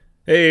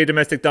Hey,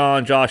 Domestic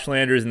Don, Josh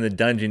Landers in the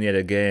dungeon yet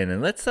again,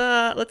 and let's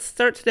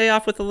start today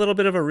off with a little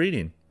bit of a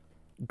reading.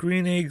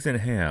 Green Eggs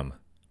and Ham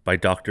by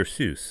Dr.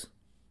 Seuss.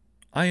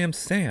 I am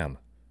Sam.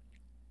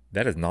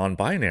 That is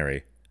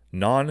non-binary,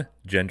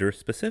 non-gender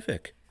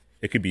specific.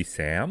 It could be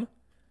Sam,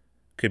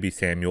 could be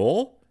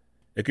Samuel,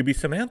 it could be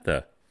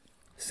Samantha.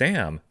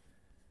 Sam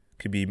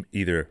could be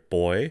either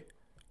boy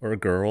or a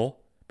girl,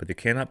 but they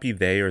cannot be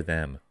they or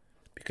them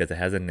because it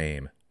has a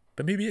name.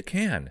 But maybe it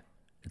can.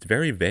 It's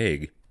very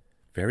vague.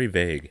 Very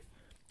vague.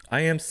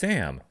 I am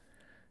Sam.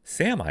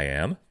 Sam, I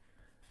am.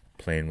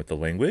 Playing with the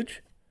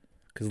language.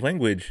 Because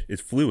language is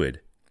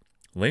fluid.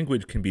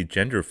 Language can be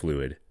gender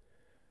fluid.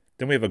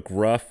 Then we have a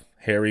gruff,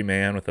 hairy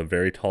man with a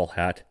very tall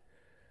hat.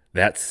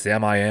 That's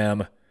Sam I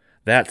am.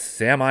 That's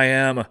Sam I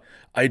am.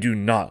 I do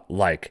not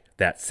like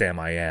that Sam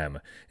I am.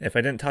 If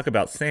I didn't talk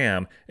about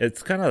Sam,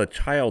 it's kind of a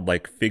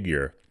childlike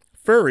figure.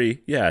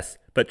 Furry, yes,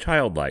 but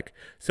childlike.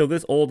 So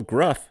this old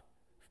gruff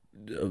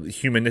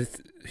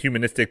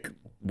humanistic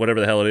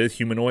whatever the hell it is,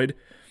 humanoid,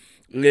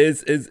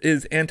 is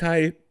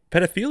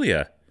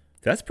anti-pedophilia.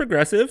 That's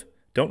progressive.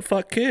 Don't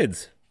fuck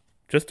kids.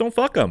 Just don't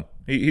fuck them.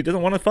 He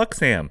doesn't want to fuck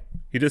Sam.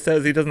 He just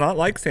says he does not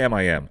like Sam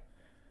I am.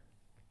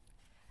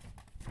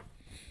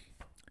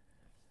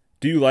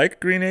 Do you like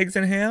green eggs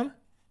and ham?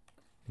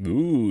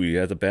 Ooh, he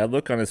has a bad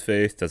look on his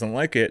face. Doesn't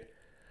like it.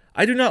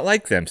 I do not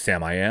like them,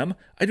 Sam I am.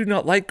 I do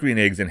not like green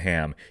eggs and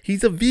ham.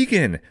 He's a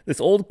vegan. This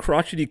old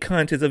crotchety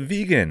cunt is a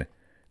vegan.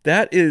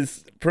 That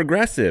is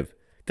progressive.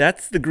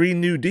 That's the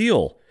Green New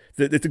Deal.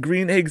 It's a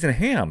green eggs and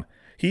ham.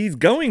 He's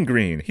going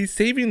green. He's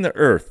saving the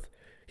earth.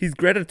 He's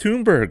Greta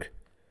Thunberg.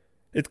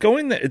 It's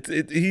going there.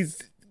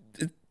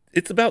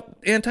 It's about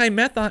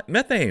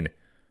anti-methane.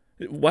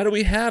 Why do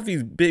we have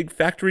these big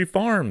factory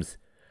farms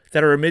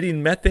that are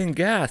emitting methane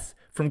gas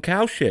from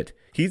cow shit?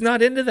 He's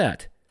not into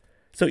that.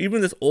 So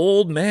even this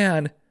old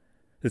man,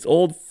 this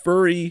old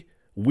furry,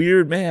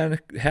 weird man,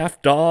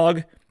 half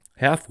dog,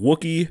 half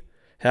Wookiee,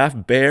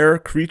 half bear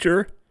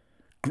creature,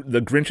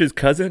 the Grinch's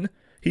cousin,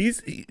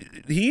 he's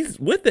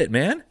with it,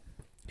 man.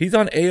 He's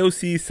on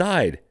AOC's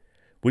side.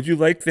 Would you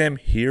like them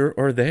here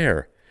or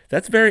there?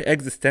 That's very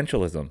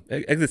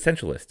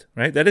existentialist,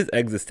 right? That is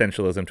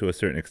existentialism to a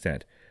certain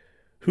extent.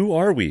 Who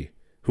are we?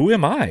 Who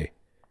am I?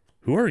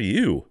 Who are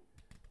you?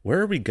 Where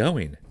are we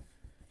going?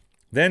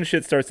 Then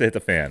shit starts to hit the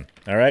fan,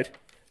 all right?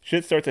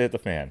 Shit starts to hit the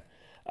fan.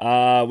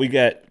 We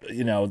get,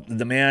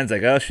 the man's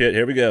like, oh shit,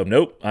 here we go.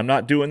 Nope, I'm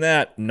not doing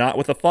that. Not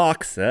with a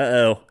fox.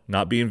 Uh-oh.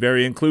 Not being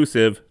very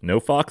inclusive. No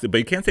fox. But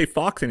you can't say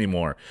fox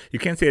anymore. You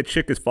can't say a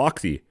chick is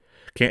foxy.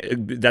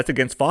 That's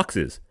against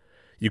foxes.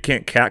 You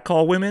can't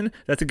catcall women.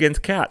 That's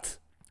against cats.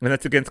 And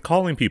that's against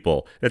calling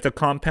people. That's a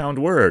compound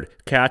word.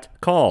 Cat,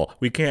 call.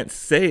 We can't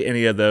say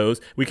any of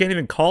those. We can't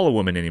even call a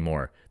woman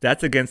anymore.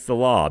 That's against the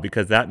law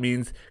because that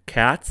means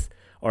cats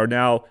are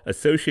now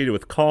associated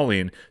with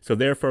calling. So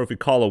therefore, if we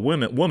call a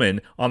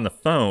woman on the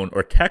phone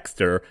or text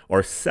her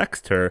or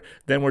sext her,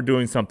 then we're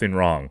doing something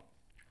wrong.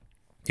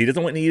 He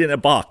doesn't want to eat in a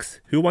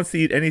box. Who wants to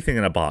eat anything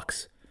in a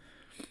box?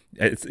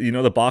 It's,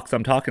 the box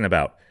I'm talking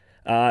about.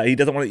 He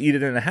doesn't want to eat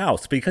it in a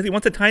house because he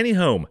wants a tiny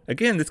home.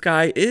 Again, this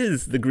guy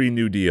is the Green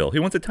New Deal. He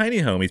wants a tiny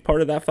home. He's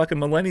part of that fucking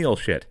millennial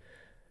shit.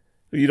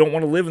 You don't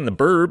want to live in the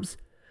burbs.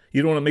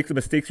 You don't want to make the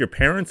mistakes your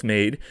parents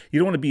made. You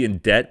don't want to be in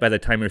debt by the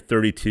time you're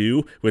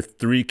 32 with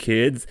 3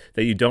 kids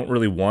that you don't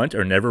really want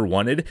or never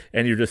wanted,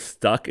 and you're just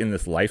stuck in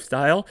this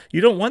lifestyle.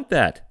 You don't want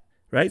that,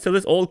 right? So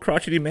this old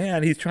crotchety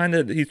man, he's trying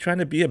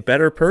to be a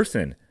better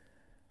person.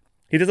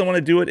 He doesn't want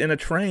to do it in a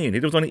train. He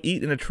doesn't want to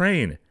eat in a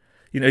train.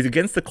 He's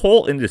against the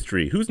coal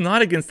industry. Who's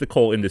not against the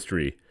coal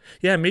industry?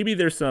 Yeah, maybe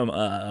there's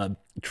some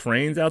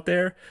trains out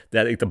there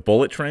that like the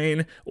bullet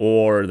train,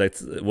 or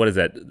that's what is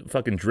that?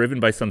 Fucking driven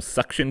by some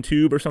suction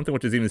tube or something,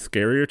 which is even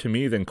scarier to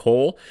me than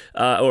coal.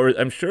 Or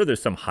I'm sure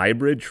there's some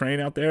hybrid train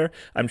out there.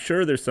 I'm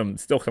sure there's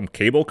still some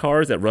cable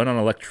cars that run on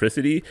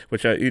electricity,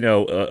 which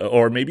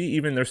or maybe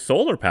even they're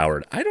solar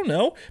powered. I don't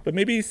know, but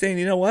maybe he's saying,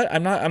 you know what?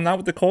 I'm not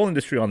with the coal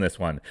industry on this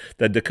one.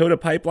 The Dakota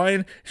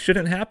pipeline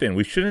shouldn't happen.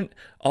 We shouldn't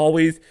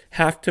always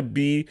have to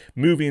be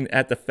moving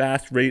at the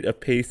fast rate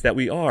of pace that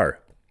we are.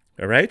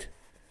 All right?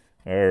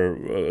 Or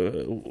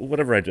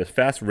whatever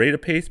fast rate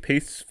of fast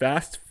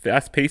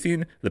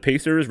pacing, the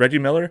Pacers, Reggie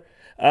Miller,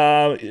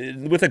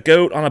 with a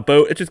goat on a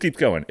boat. It just keeps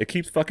going. It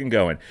keeps fucking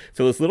going.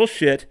 So this little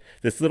shit,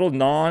 this little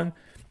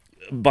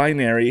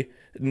non-binary,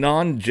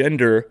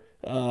 non-gender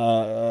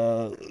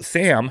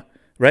Sam,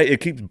 right?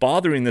 It keeps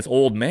bothering this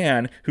old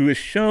man who has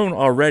shown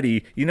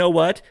already, you know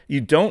what?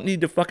 You don't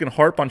need to fucking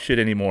harp on shit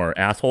anymore,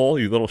 asshole,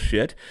 you little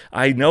shit.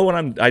 I know what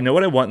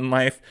I want in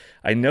life.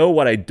 I know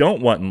what I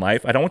don't want in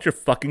life. I don't want your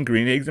fucking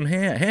green eggs and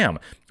ham.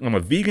 I'm a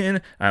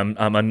vegan. I'm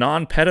a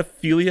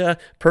non-pedophilia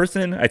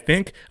person, I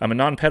think. I'm a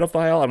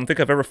non-pedophile. I don't think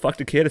I've ever fucked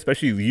a kid,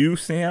 especially you,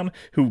 Sam,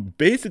 who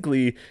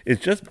basically is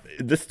just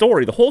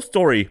the whole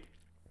story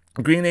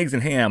Green Eggs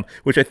and Ham,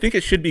 which I think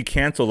it should be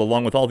canceled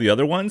along with all the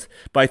other ones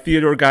by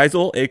Theodore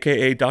Geisel,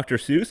 aka Dr.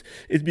 Seuss,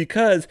 is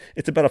because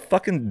it's about a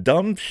fucking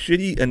dumb,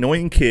 shitty,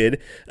 annoying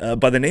kid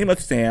by the name of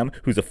Sam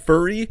who's a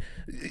furry,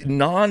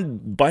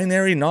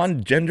 non-binary,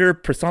 non-gender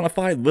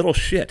personified little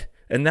shit.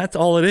 And that's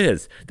all it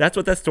is. That's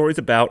what that story's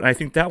about. And I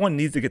think that one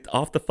needs to get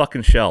off the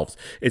fucking shelves.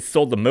 It's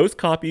sold the most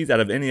copies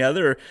out of any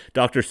other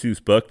Dr. Seuss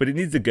book, but it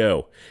needs to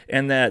go.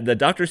 And that the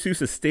Dr.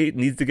 Seuss estate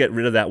needs to get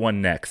rid of that one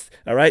next.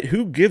 All right?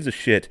 Who gives a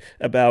shit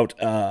about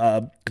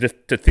to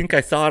think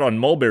I saw it on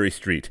Mulberry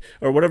Street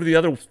or whatever the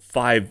other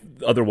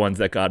 5 other ones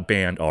that got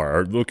banned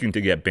are looking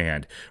to get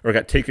banned or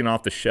got taken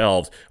off the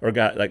shelves or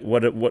got like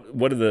what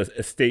did the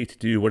estate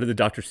do? What did the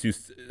Dr.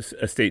 Seuss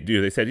estate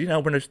do? They said,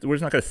 we're just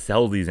not going to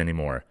sell these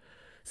anymore.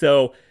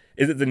 So,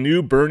 is it the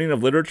new burning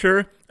of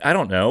literature? I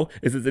don't know.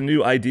 Is it the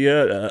new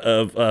idea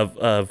of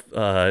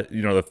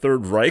the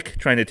Third Reich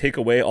trying to take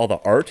away all the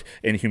art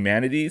and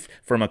humanities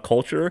from a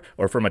culture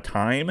or from a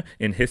time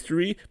in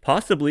history?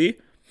 Possibly,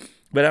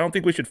 but I don't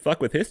think we should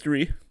fuck with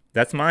history.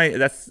 That's my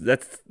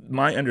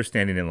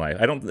understanding in life.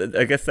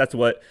 I guess that's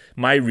what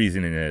my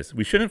reasoning is.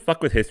 We shouldn't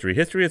fuck with history.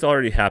 History has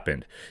already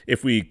happened.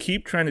 If we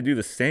keep trying to do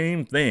the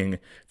same thing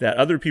that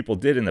other people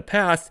did in the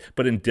past,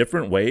 but in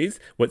different ways,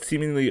 what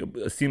seemingly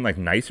seem like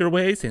nicer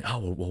ways, saying,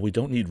 oh, well, we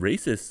don't need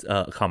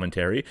racist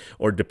commentary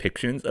or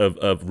depictions of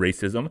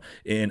racism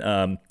in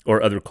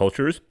or other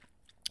cultures.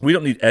 We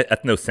don't need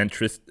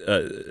centrist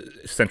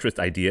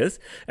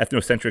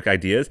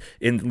ideas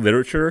in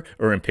literature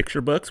or in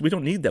picture books. We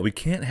don't need that. We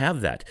can't have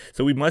that.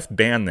 So we must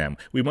ban them.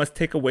 We must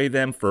take them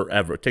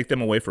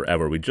away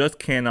forever. We just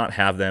cannot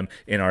have them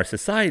in our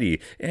society.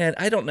 And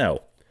I don't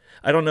know.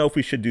 I don't know if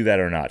we should do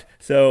that or not.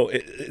 So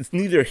it's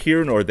neither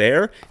here nor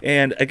there.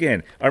 And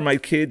again,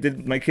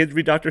 did my kids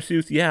read Dr.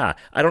 Seuss? Yeah.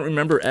 I don't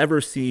remember ever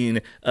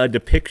seeing a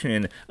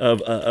depiction of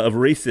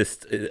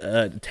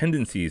racist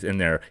tendencies in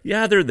there.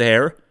 Yeah, they're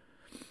there.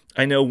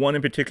 I know one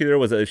in particular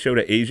was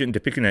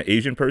depicting an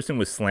Asian person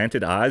with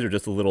slanted eyes or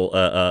just a little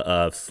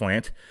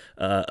slant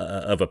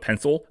of a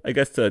pencil, I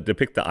guess, to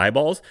depict the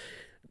eyeballs.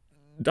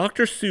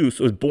 Dr. Seuss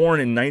was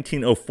born in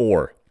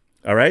 1904.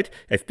 All right?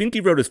 I think he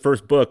wrote his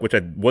first book, which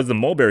was the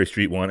Mulberry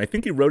Street one. I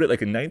think he wrote it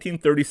like in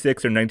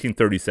 1936 or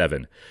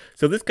 1937.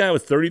 So this guy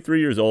was 33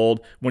 years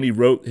old when he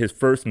wrote his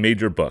first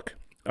major book.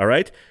 All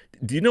right?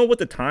 Do you know what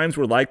the times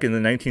were like in the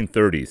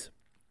 1930s?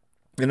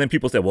 And then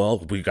people say, well,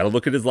 we got to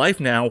look at his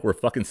life now. We're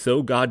fucking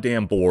so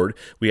goddamn bored.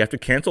 We have to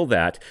cancel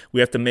that.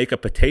 We have to make a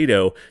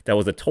potato that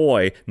was a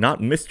toy,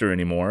 not Mr.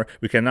 anymore.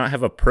 We cannot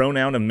have a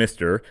pronoun of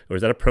Mr. Or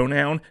is that a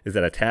pronoun? Is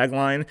that a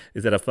tagline?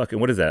 Is that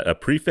what is that? A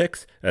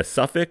prefix? A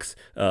suffix?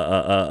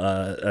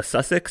 A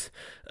Sussex?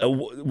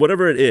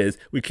 Whatever it is,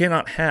 we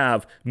cannot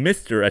have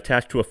Mr.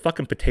 attached to a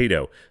fucking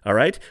potato, all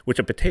right? Which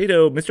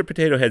Mr.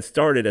 Potato Head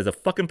started as a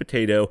fucking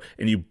potato,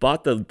 and you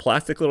bought the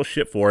plastic little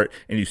shit for it,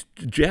 and you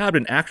jabbed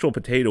an actual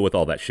potato with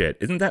all that shit.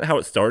 Isn't that how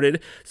it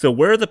started? So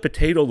where are the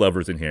potato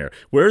lovers in here?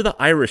 Where are the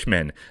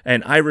Irishmen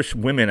and Irish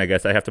women, I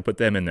guess I have to put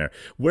them in there?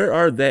 Where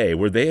are they?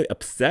 Were they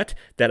upset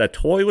that a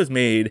toy was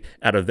made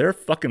out of their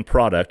fucking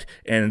product,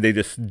 and they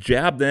just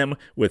jabbed them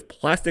with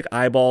plastic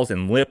eyeballs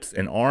and lips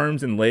and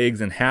arms and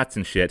legs and hats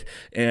and shit,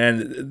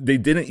 and they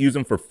didn't use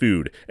them for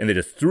food, and they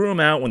just threw them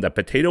out when the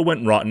potato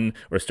went rotten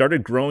or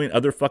started growing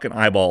other fucking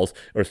eyeballs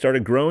or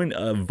started growing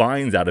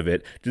vines out of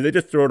it? Do they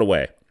just throw it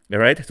away? All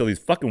right? So these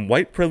fucking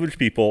white privileged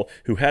people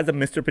who had the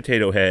Mr.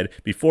 Potato Head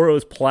before it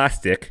was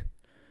plastic,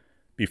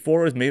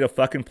 before it was made of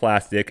fucking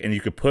plastic, and you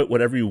could put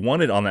whatever you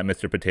wanted on that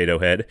Mr. Potato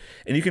Head,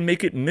 and you can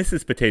make it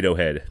Mrs. Potato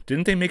Head.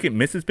 Didn't they make it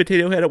Mrs.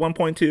 Potato Head at one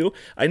point too?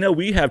 I know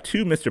we have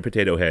 2 Mr.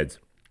 Potato Heads.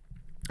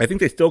 I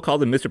think they still call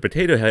them Mr.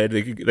 Potato Head.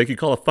 They could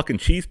call a fucking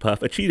cheese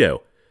puff a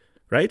Cheeto,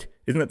 right?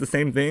 Isn't that the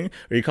same thing?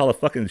 Or you call a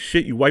fucking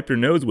shit you wipe your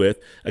nose with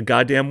a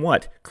goddamn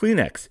what?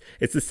 Kleenex.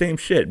 It's the same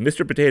shit,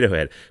 Mr. Potato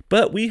Head.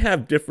 But we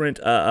have different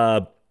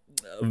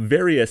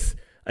various,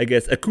 I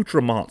guess,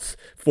 accoutrements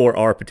for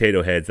our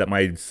potato heads that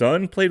my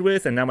son played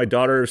with, and now my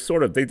daughter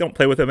they don't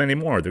play with them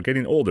anymore. They're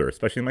getting older,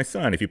 especially my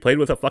son. If he played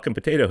with a fucking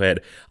potato head,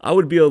 I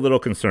would be a little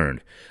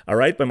concerned. All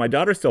right? But my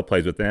daughter still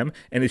plays with them,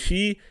 and is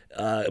she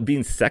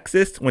being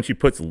sexist when she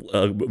puts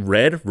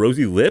red,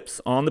 rosy lips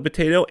on the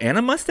potato and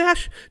a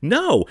mustache?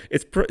 No,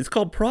 it's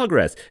called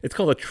progress. It's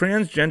called a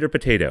transgender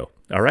potato.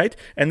 All right?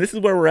 And this is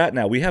where we're at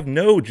now. We have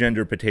no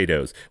gender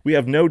potatoes. We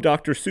have no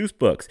Dr. Seuss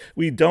books.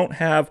 We don't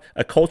have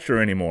a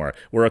culture anymore.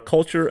 We're a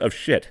culture of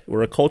shit.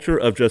 We're a culture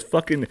of just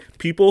fucking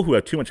people who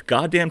have too much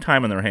goddamn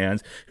time on their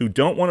hands, who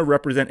don't want to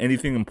represent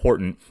anything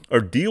important or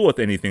deal with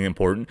anything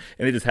important,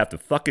 and they just have to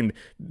fucking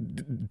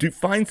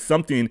find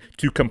something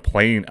to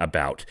complain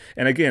about.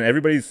 And again,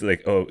 everybody's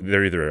like, oh,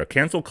 they're either a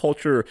cancel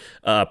culture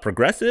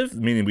progressive,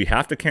 meaning we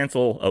have to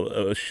cancel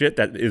a shit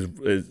that is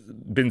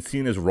been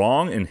seen as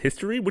wrong in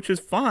history, which is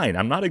fine.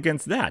 I'm not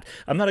against that.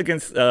 I'm not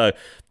against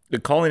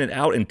calling it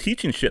out and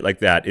teaching shit like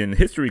that in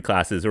history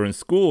classes or in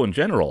school in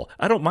general.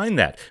 I don't mind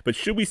that. But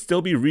should we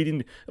still be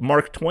reading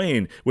Mark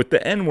Twain with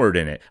the N-word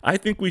in it? I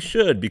think we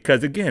should,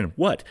 because again,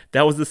 what?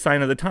 That was the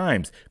sign of the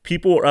times.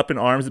 People were up in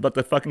arms about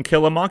the fucking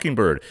Kill a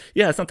Mockingbird.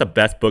 Yeah, it's not the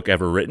best book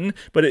ever written,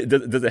 but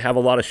does it have a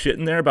lot of shit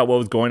in there about what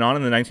was going on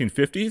in the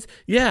 1950s?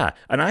 Yeah,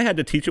 and I had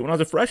to teach it when I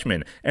was a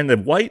freshman. And the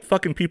white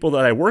fucking people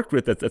that I worked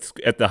with at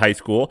the high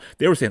school,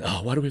 they were saying,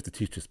 oh, why do we have to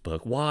teach this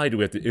book? Why do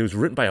we have to? It was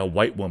written by a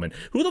white woman.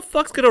 Who the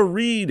fuck's gonna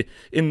read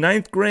in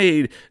ninth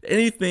grade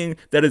anything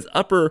that is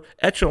upper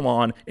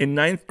echelon in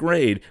ninth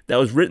grade that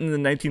was written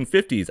in the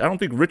 1950s? I don't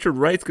think Richard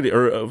Wright's gonna,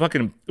 or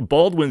fucking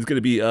Baldwin's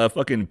gonna be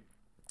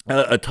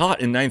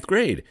taught in ninth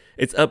grade.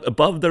 It's up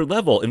above their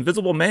level.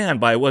 Invisible Man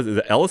by, is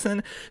it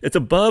Ellison? It's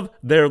above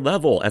their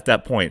level at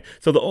that point.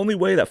 So the only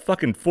way that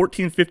fucking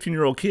 14,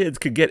 15-year-old kids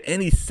could get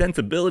any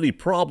sensibility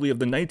probably of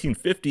the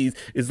 1950s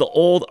is the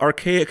old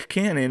archaic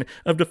canon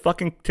of the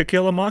fucking To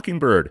Kill a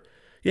Mockingbird.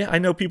 Yeah, I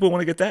know people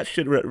want to get that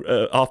shit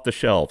off the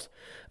shelves.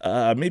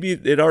 Maybe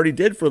it already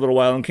did for a little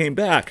while and came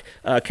back.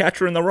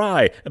 Catcher in the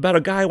Rye, about a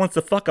guy who wants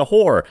to fuck a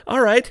whore.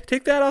 All right,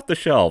 take that off the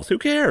shelves. Who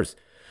cares?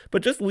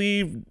 But just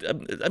leave.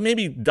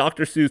 Maybe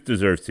Dr. Seuss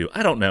deserves to.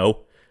 I don't know.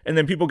 And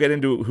then people get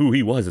into who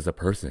he was as a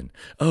person.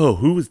 Oh,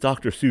 who was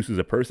Dr. Seuss as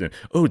a person?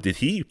 Oh, did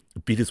he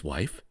beat his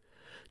wife?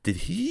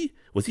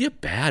 Was he a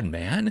bad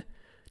man?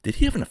 Did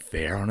he have an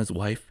affair on his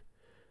wife?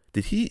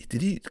 Did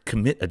he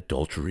commit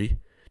adultery?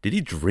 Did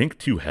he drink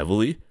too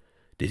heavily?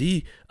 Did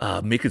he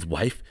make his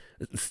wife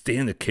stay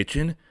in the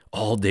kitchen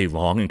all day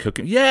long and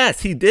cooking?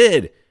 Yes, he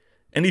did.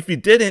 And if he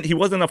didn't, he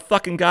wasn't a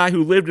fucking guy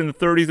who lived in the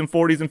 30s and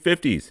 40s and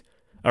 50s.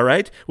 All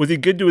right? Was he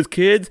good to his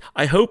kids?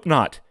 I hope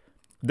not.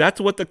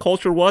 That's what the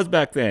culture was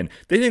back then.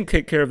 They didn't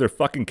take care of their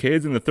fucking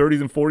kids in the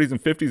 30s and 40s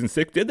and 50s and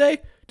 60s, did they?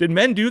 Did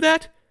men do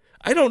that?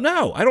 I don't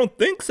know. I don't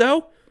think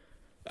so.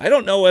 I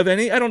don't know of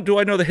any. Do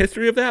I know the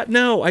history of that?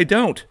 No, I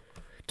don't.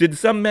 Did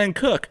some men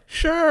cook?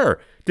 Sure.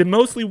 Did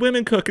mostly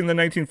women cook in the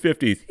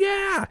 1950s?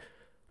 Yeah.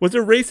 Was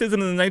there racism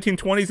in the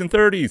 1920s and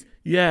 30s?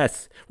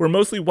 Yes. Were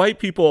mostly white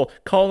people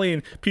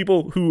calling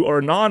people who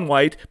are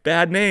non-white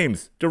bad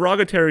names,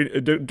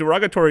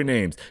 derogatory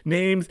names,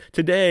 names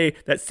today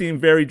that seem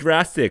very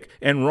drastic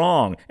and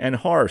wrong and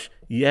harsh?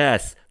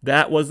 Yes.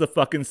 That was the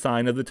fucking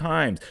sign of the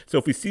times. So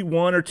if we see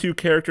one or two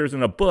characters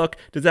in a book,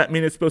 does that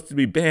mean it's supposed to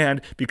be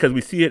banned because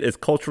we see it as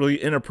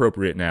culturally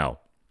inappropriate now?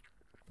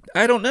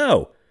 I don't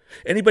know.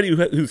 Anybody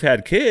who's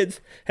had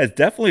kids has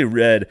definitely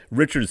read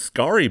Richard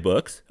Scarry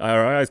books. I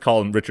always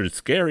call him Richard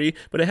Scary,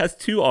 but it has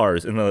two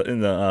R's in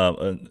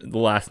the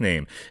last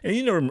name. And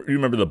you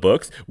remember the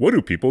books? What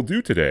do people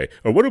do today?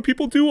 Or what do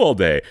people do all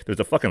day? There's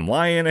a fucking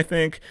lion, I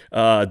think.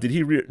 Did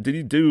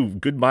he do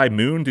Goodbye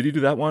Moon? Did he do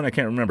that one? I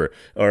can't remember.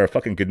 Or a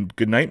fucking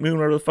Good Night Moon,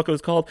 whatever the fuck it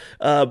was called.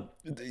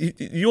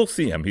 You'll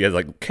see him. He has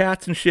like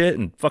cats and shit,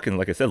 and fucking,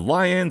 like I said,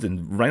 lions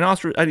and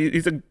rhinoceros.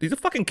 He's a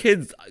fucking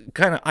kid's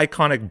kind of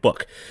iconic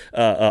book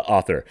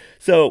author.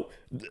 So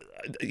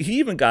he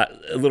even got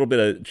a little bit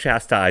of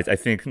chastised, I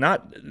think,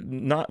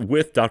 not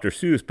with Dr.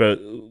 Seuss, but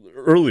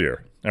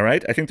earlier. All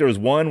right, I think there was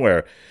one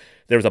where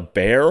there was a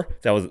bear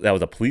that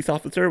was a police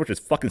officer, which is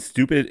fucking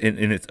stupid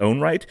in its own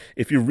right.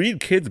 If you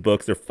read kids'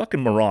 books, they're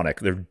fucking moronic.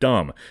 They're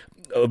dumb.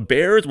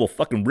 Bears will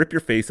fucking rip your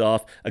face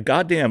off. A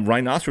goddamn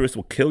rhinoceros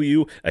will kill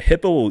you. A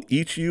hippo will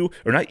eat you,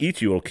 or not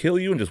eat you, it'll kill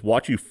you and just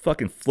watch you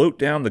fucking float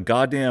down the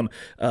goddamn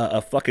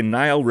fucking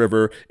Nile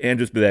River and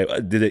just be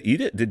like, did it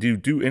eat it? Did you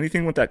do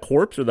anything with that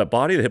corpse or that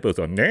body? The hippo's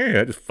like, nah,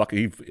 I just fucking,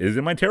 he is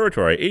in my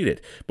territory. I ate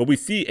it. But we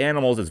see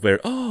animals as very,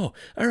 oh,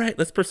 all right,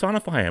 let's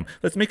personify him.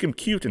 Let's make him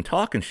cute and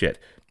talk and shit.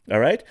 All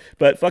right?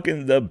 But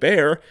fucking the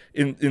bear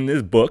in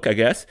this book, I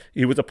guess,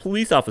 he was a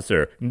police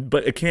officer,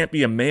 but it can't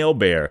be a male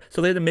bear.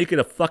 So they had to make it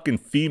a fucking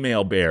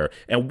female bear.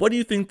 And what do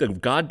you think the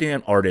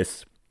goddamn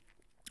artists,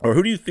 or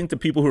who do you think the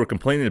people who are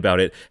complaining about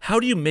it, how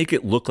do you make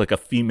it look like a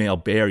female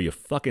bear, you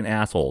fucking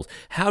assholes?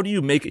 How do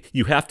you make it?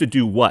 You have to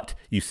do what?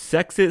 You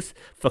sexist,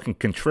 fucking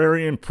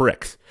contrarian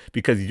pricks.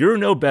 Because you're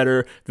no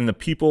better than the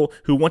people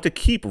who want to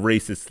keep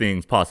racist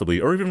things, possibly,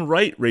 or even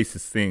write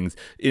racist things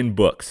in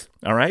books.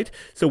 All right?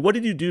 So what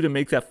did you do to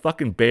make that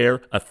fucking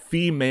bear a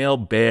female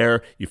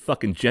bear, you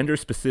fucking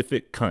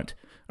gender-specific cunt?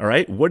 All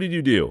right? What did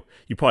you do?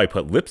 You probably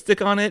put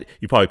lipstick on it.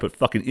 You probably put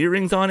fucking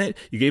earrings on it.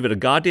 You gave it a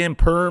goddamn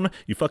perm.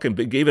 You fucking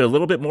gave it a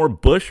little bit more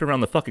bush around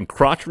the fucking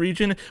crotch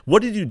region.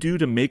 What did you do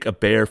to make a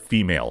bear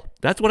female?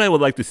 That's what I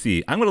would like to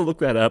see. I'm going to look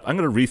that up. I'm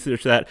going to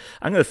research that.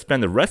 I'm going to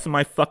spend the rest of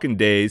my fucking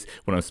days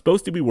when I'm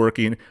supposed to be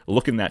working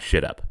looking that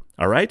shit up.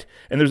 All right?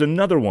 And there's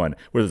another one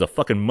where there's a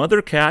fucking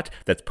mother cat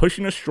that's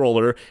pushing a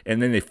stroller,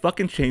 and then they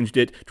fucking changed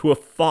it to a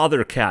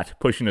father cat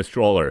pushing a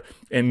stroller.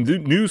 And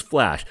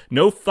newsflash,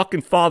 no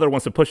fucking father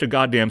wants to push a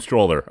goddamn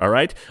stroller, all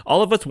right?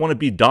 All of us want to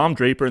be Dom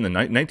Draper in the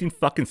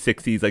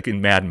 1960s, like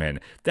in Mad Men.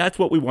 That's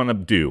what we want to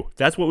do.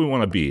 That's what we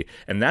want to be.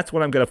 And that's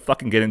what I'm going to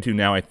fucking get into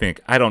now, I think.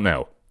 I don't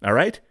know. All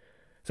right?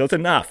 So it's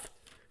enough.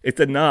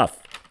 It's enough.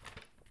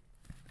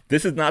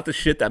 This is not the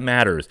shit that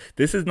matters.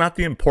 This is not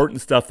the important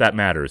stuff that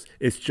matters.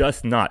 It's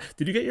just not.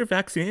 Did you get your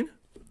vaccine?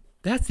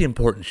 That's the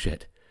important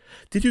shit.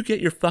 Did you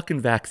get your fucking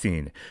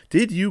vaccine?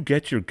 Did you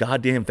get your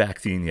goddamn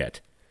vaccine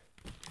yet?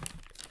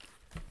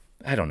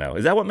 I don't know.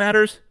 Is that what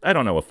matters? I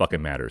don't know what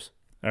fucking matters.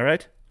 All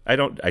right?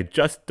 I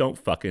just don't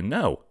fucking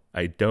know.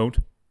 I don't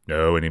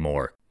know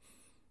anymore.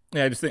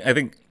 Yeah, I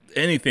think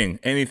anything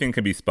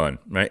can be spun,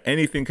 right?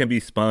 Anything can be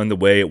spun the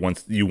way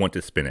you want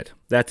to spin it.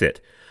 That's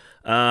it.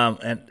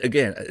 And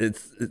again,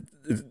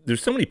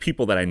 there's so many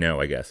people that I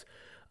know, I guess,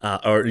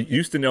 or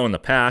used to know in the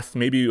past.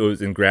 Maybe it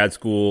was in grad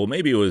school.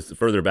 Maybe it was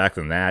further back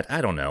than that.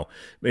 I don't know.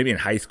 Maybe in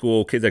high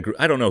school, kids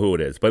I don't know who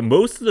it is. But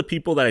most of the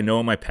people that I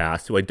know in my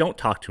past who I don't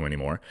talk to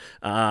anymore,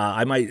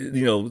 I might,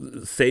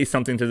 say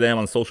something to them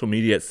on social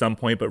media at some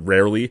point, but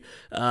rarely.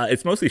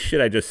 It's mostly shit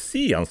I just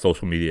see on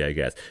social media, I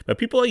guess. But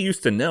people I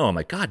used to know, I'm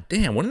like, God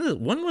damn,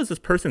 when was this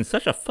person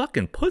such a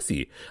fucking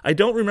pussy? I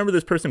don't remember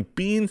this person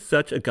being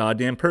such a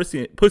goddamn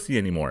pussy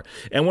anymore.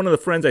 And one of the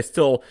friends I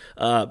still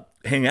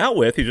hang out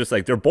with, he's just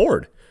like, they're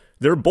bored.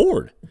 They're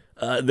bored.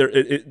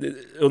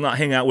 They'll not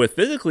hang out with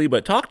physically,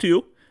 but talk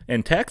to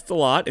and text a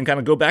lot and kind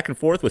of go back and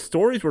forth with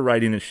stories we're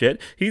writing and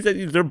shit.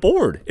 They're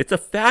bored. It's a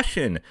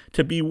fashion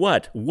to be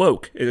what?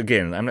 Woke.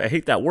 Again, I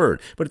hate that word,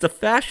 but it's a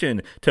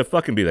fashion to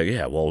fucking be like,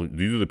 yeah, well,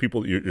 these are the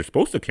people, you're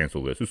supposed to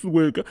cancel this. This is the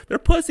way it goes. They're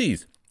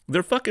pussies.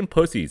 They're fucking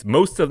pussies.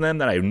 Most of them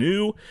that I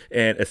knew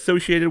and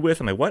associated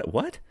with, I'm like,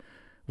 what?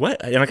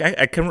 And like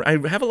I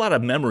have a lot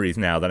of memories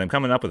now that I'm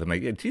coming up with. I'm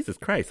like, yeah, Jesus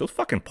Christ, those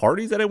fucking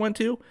parties that I went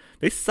to,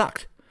 they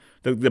sucked.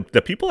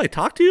 The people I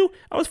talked to,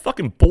 I was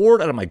fucking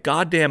bored out of my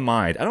goddamn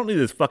mind. I don't need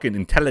this fucking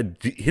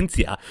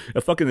intelligentsia,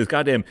 this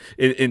goddamn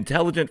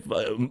intelligent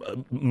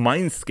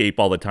mindscape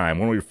all the time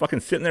when we're fucking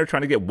sitting there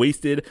trying to get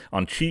wasted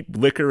on cheap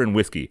liquor and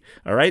whiskey.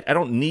 All right, I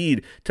don't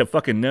need to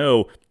fucking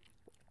know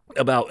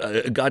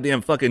about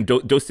goddamn fucking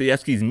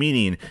Dostoevsky's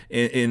meaning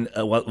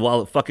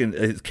while fucking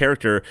his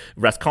character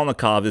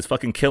Raskolnikov is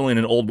fucking killing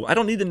an old. I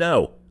don't need to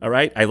know. All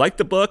right, I like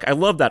the book. I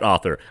love that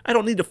author. I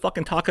don't need to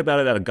fucking talk about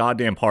it at a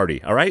goddamn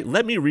party. All right,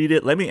 let me read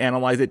it. Let me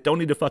analyze it. Don't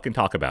need to fucking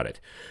talk about it.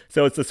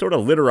 So it's the sort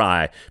of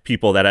literati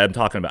people that I'm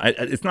talking about.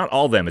 It's not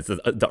all them. It's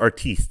the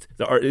artiste.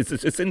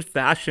 It's in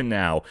fashion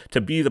now to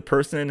be the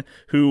person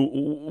who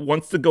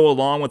wants to go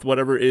along with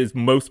whatever is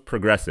most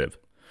progressive.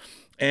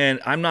 And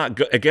I'm not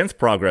against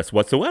progress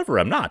whatsoever.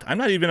 I'm not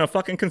even a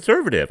fucking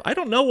conservative. I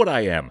don't know what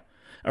I am.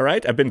 All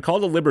right. I've been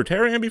called a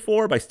libertarian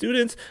before by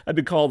students. I've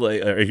been called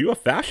are you a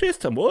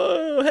fascist?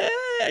 Whoa, hey,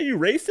 are you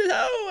racist?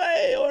 Oh,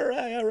 hey,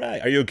 all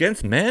right. Are you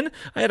against men?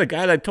 I had a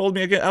guy that told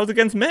me I was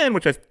against men,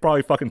 which I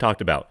probably fucking talked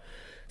about.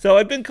 So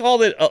I've been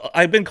called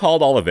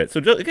all of it.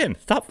 So just, again,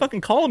 stop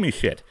fucking calling me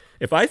shit.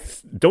 If I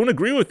don't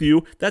agree with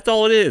you, that's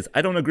all it is.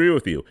 I don't agree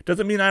with you.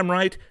 Doesn't mean I'm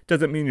right.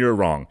 Doesn't mean you're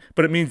wrong.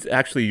 But it means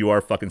actually you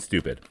are fucking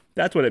stupid.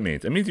 That's what it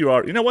means. It means you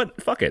are, you know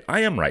what? Fuck it. I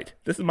am right.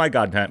 This is my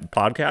goddamn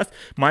podcast.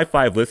 My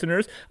 5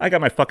 listeners. I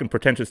got my fucking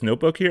pretentious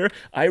notebook here.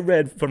 I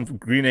read from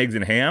Green Eggs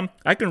and Ham.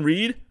 I can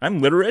read. I'm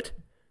literate.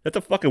 That's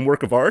a fucking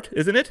work of art,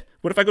 isn't it?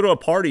 What if I go to a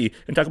party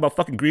and talk about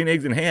fucking green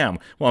eggs and ham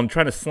while I'm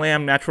trying to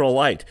slam Natural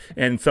Light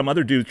and some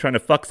other dude's trying to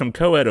fuck some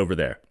co-ed over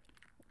there?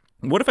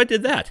 What if I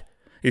did that?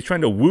 He's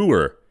trying to woo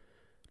her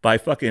by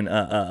fucking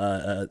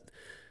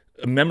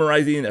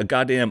memorizing a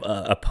goddamn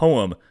a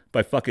poem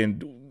by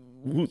fucking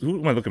who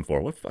am I looking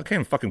for? What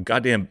fucking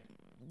goddamn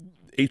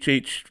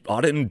H.H.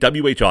 Auden,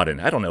 W.H.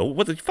 Auden? I don't know.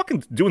 What's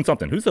fucking doing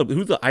something? Who's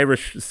the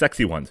Irish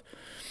sexy ones?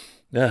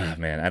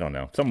 Man, I don't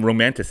know. Some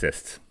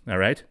romanticists. All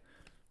right.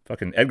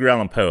 Fucking Edgar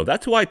Allan Poe.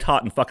 That's who I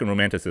taught in fucking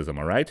romanticism,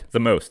 all right? The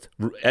most.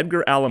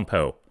 Edgar Allan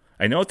Poe.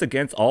 I know it's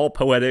against all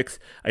poetics.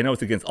 I know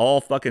it's against all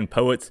fucking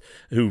poets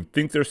who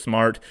think they're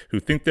smart, who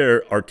think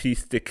they're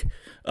artistic,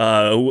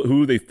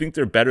 who they think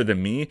they're better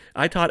than me.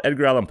 I taught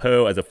Edgar Allan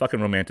Poe as a fucking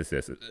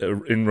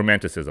romanticist in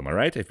romanticism, all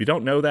right? If you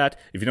don't know that,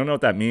 if you don't know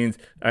what that means,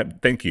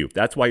 thank you.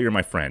 That's why you're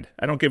my friend.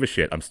 I don't give a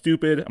shit. I'm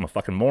stupid. I'm a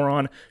fucking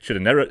moron. Should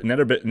have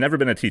never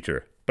been a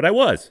teacher. But I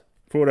was.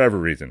 For whatever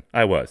reason.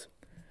 I was.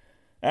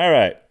 All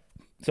right.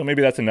 So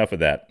maybe that's enough of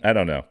that. I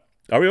don't know.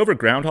 Are we over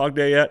Groundhog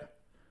Day yet?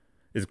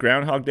 Is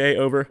Groundhog Day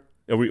over?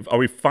 Are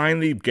we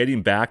finally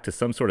getting back to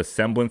some sort of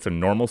semblance of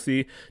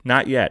normalcy?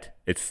 Not yet.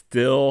 It's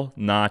still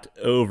not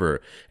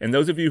over. And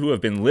those of you who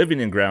have been living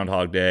in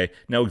Groundhog Day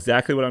know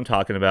exactly what I'm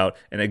talking about.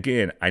 And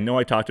again, I know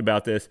I talked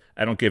about this.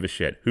 I don't give a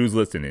shit. Who's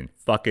listening?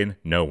 Fucking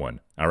no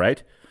one. All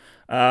right?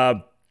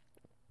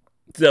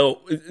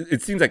 So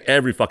it seems like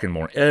every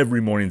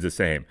morning's the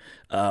same.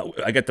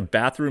 I get the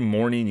bathroom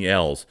morning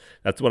yells.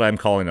 That's what I'm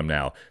calling them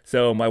now.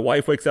 So my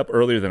wife wakes up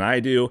earlier than I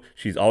do.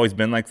 She's always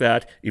been like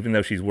that, even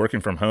though she's working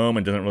from home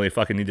and doesn't really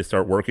fucking need to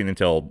start working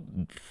until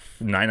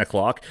 9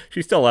 o'clock.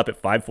 She's still up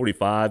at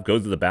 5:45,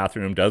 goes to the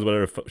bathroom, does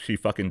whatever she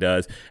fucking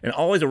does, and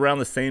always around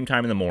the same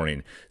time in the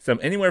morning. So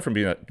anywhere from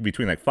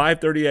between like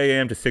 5:30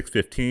 a.m. to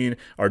 6:15.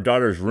 Our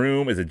daughter's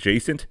room is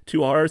adjacent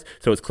to ours,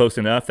 so it's close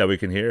enough that we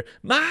can hear,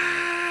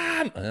 "Mom!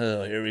 Mom!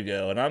 Oh, here we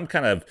go. And I'm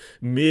kind of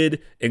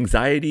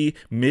mid-anxiety,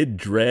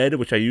 mid-dread,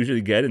 which I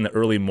usually get in the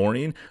early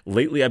morning.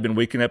 Lately, I've been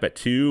waking up at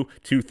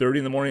 2:30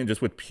 in the morning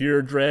just with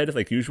pure dread,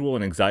 like usual,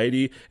 and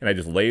anxiety. And I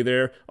just lay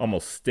there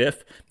almost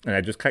stiff. And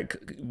I just,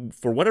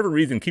 for whatever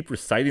reason, keep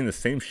reciting the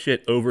same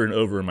shit over and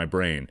over in my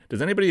brain.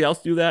 Does anybody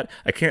else do that?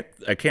 I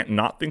can't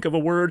not think of a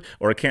word,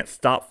 or I can't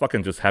stop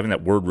fucking just having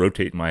that word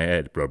rotate in my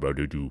head. Bro,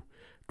 do do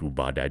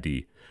ba da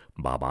dee,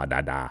 ba ba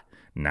da da.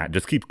 Nah,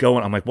 just keep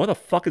going. I'm like, what the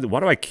fuck is it?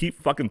 Why do I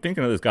keep fucking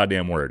thinking of this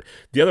goddamn word?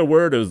 The other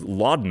word is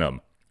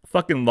laudanum.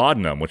 Fucking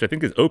laudanum, which I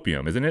think is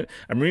opium, isn't it?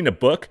 I'm reading a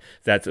book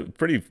that's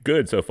pretty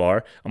good so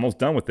far. Almost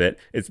done with it.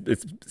 It's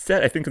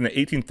set, I think, in the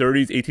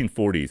 1830s,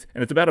 1840s,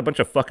 and it's about a bunch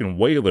of fucking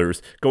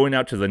whalers going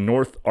out to the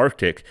North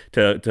Arctic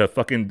to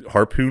fucking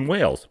harpoon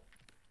whales.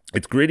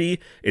 It's gritty,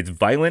 it's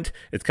violent,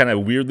 it's kind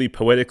of weirdly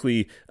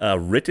poetically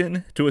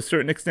written to a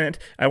certain extent.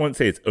 I wouldn't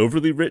say it's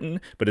overly written,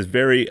 but it's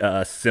very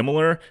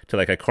similar to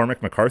like a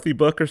Cormac McCarthy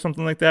book or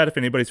something like that, if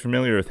anybody's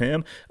familiar with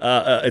him.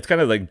 It's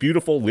kind of like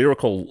beautiful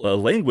lyrical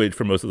language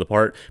for most of the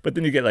part, but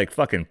then you get like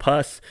fucking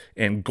pus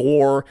and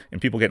gore and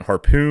people getting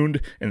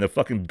harpooned and the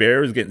fucking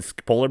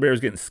polar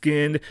bears getting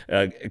skinned,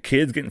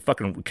 kids getting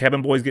fucking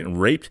cabin boys getting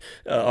raped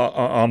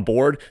on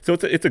board. So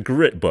it's a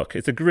grit book.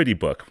 It's a gritty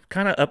book,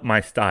 kind of up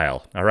my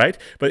style, all right?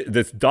 But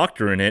this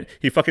doctor in it,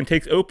 he fucking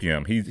takes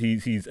opium.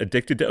 He's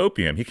addicted to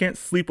opium. He can't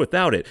sleep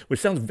without it, which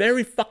sounds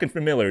very fucking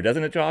familiar,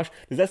 doesn't it, Josh?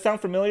 Does that sound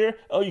familiar?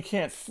 Oh, you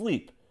can't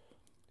sleep.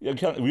 You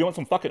want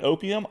some fucking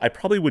opium? I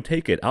probably would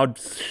take it. I would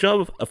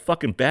shove a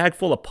fucking bag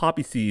full of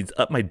poppy seeds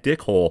up my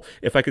dick hole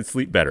if I could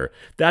sleep better.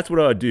 That's what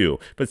I would do.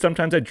 But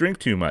sometimes I drink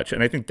too much,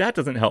 and I think that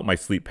doesn't help my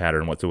sleep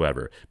pattern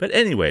whatsoever. But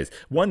anyways,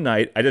 one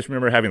night, I just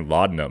remember having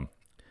laudanum.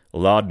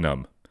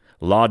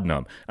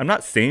 I'm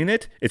not saying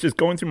it. It's just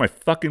going through my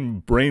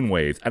fucking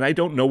brainwaves, and I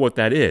don't know what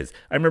that is.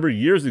 I remember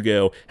years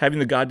ago having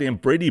the goddamn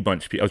Brady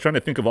Bunch. I was trying to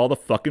think of all the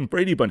fucking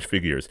Brady Bunch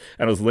figures,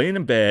 and I was laying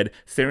in bed,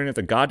 staring at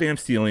the goddamn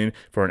ceiling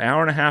for an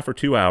hour and a half or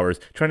 2 hours,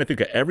 trying to think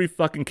of every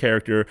fucking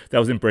character that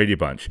was in Brady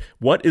Bunch.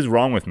 What is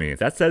wrong with me?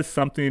 That says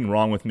something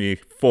wrong with me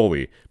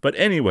fully. But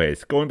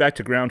anyways, going back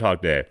to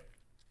Groundhog Day.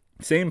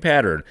 Same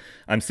pattern.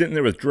 I'm sitting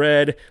there with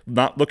dread,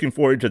 not looking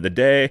forward to the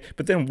day,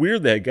 but then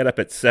weirdly I get up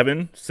at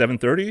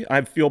 7:30,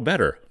 I feel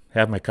better.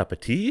 Have my cup of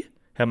tea,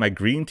 have my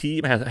green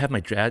tea, have my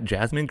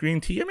jasmine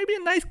green tea, or maybe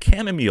a nice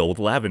chamomile with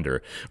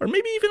lavender, or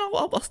maybe even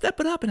I'll step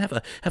it up and have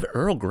an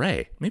Earl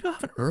Grey. Maybe I'll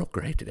have an Earl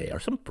Grey today,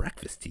 or some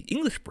breakfast tea,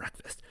 English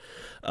breakfast.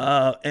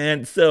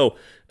 And so,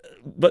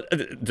 but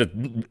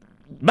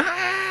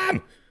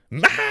Mom,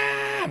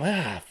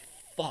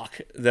 fuck.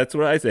 That's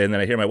what I say, and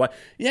then I hear my wife,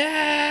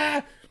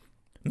 yeah.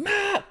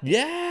 Matt,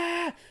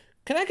 yeah,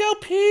 can I go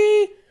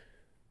pee?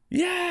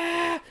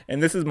 Yeah.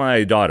 And this is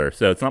my daughter,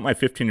 so it's not my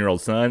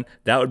 15-year-old son.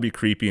 That would be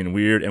creepy and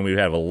weird, and we would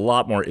have a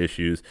lot more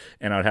issues,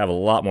 and I would have a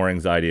lot more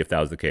anxiety if that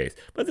was the case.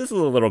 But this is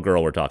a little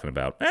girl we're talking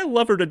about. I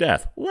love her to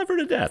death.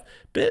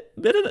 Bit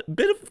of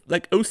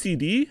like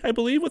OCD, I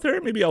believe, with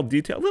her. Maybe I'll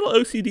detail a little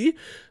OCD,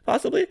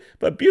 possibly,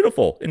 but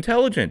beautiful,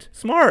 intelligent,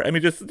 smart. I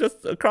mean, just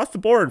across the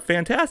board,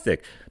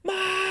 fantastic.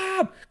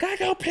 Mom, can I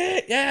go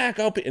pee? Yeah,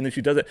 go pee. And then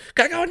she does it.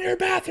 Can I go in your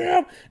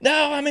bathroom?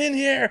 No, I'm in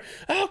here.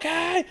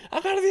 Okay,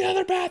 I'll go to the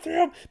other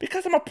bathroom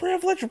because I'm a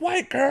privileged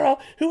white girl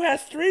who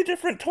has 3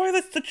 different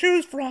toilets to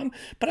choose from,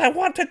 but I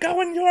want to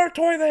go in your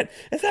toilet.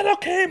 Is that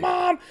okay,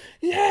 Mom?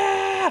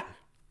 Yeah.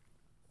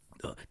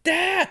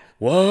 Dad.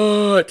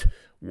 What?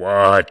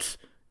 Go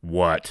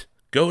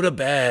to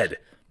bed.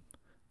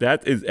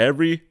 That is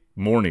every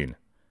morning.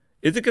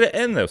 Is it going to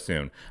end, though,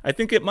 soon? I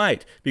think it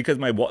might, because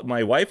my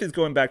wife is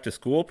going back to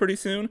school pretty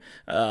soon,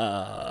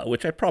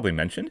 which I probably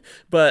mentioned,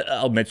 but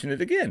I'll mention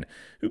it again.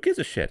 Who gives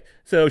a shit?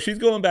 So she's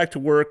going back to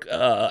work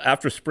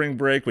after spring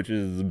break, which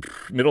is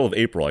middle of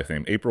April, I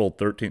think. April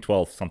 13th,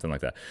 12th, something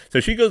like that. So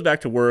she goes back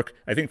to work,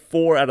 I think,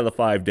 4 out of the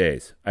 5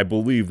 days. I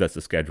believe that's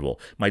the schedule.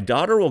 My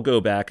daughter will go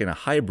back in a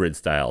hybrid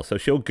style. So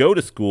she'll go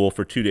to school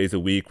for 2 days a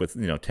week with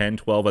 10,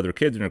 12 other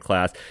kids in her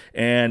class,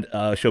 and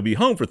she'll be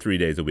home for 3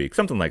 days a week,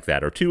 something like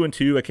that, or 2 and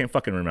 2. I can't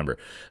fucking remember.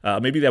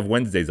 Maybe they have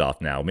Wednesdays off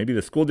now. Maybe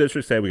the school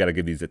district say we got to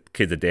give these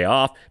kids a day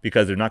off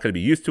because they're not going to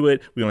be used to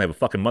it. We only have a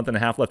fucking month and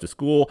a half left of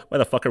school. Why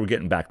the fuck are we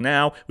getting back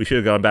now? We should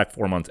have gone back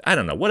 4 months. I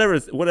don't know.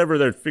 Whatever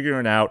they're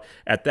figuring out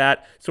at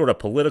that sort of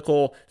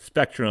political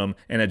spectrum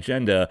and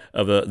agenda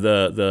of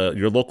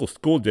your local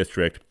school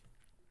district.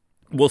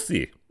 We'll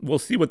see. We'll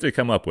see what they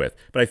come up with.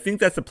 But I think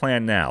that's the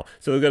plan now.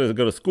 So they're going to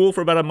go to school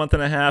for about a month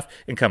and a half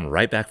and come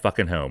right back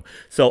fucking home.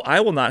 So I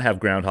will not have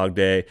Groundhog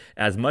Day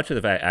as much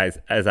as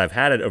I've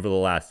had it over the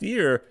last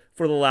year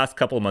for the last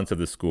couple of months of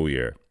the school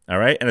year. All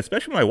right? And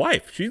especially my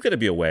wife. She's going to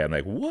be away. I'm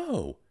like,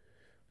 whoa,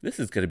 this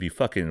is going to be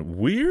fucking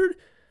weird,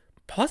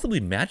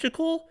 possibly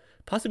magical,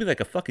 possibly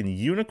like a fucking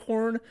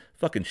unicorn,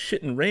 fucking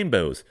shitting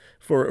rainbows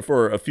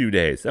for a few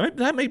days.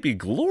 That might be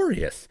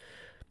glorious.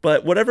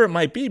 But whatever it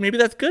might be, maybe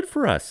that's good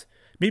for us.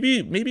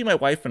 Maybe my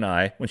wife and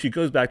I, when she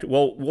goes back to,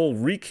 we'll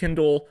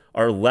rekindle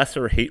our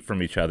lesser hate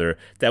from each other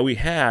that we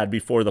had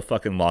before the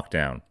fucking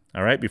lockdown.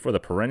 All right, before the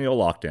perennial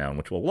lockdown,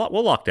 which we'll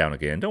lock down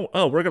again.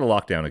 We're gonna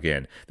lock down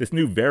again. This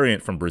new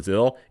variant from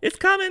Brazil, it's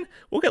coming.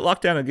 We'll get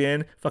locked down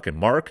again. Fucking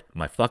mark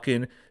my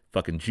fucking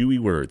Jewy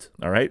words,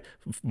 all right?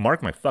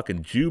 Mark my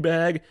fucking Jew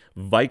bag,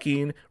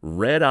 Viking,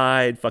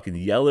 red-eyed, fucking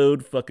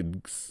yellowed,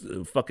 fucking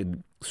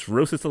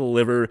cirrhosis of the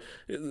liver.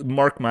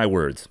 Mark my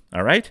words,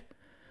 all right?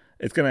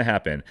 It's going to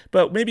happen.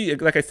 But maybe,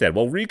 like I said,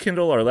 we'll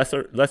rekindle our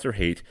lesser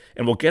hate,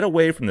 and we'll get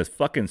away from this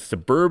fucking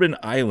suburban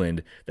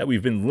island that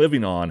we've been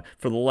living on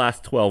for the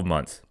last 12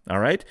 months, all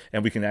right?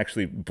 And we can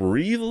actually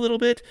breathe a little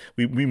bit.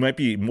 We might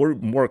be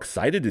more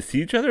excited to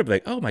see each other, be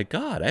like, oh my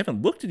God, I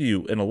haven't looked at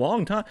you in a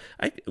long time.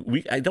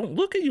 I don't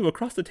look at you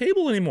across the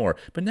table anymore,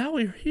 but now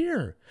you're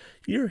here.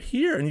 You're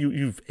here, and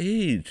you've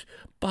aged.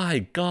 By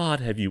God,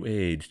 have you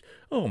aged?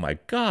 Oh my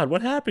God,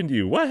 what happened to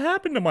you? What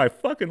happened to my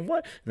fucking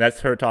what? And that's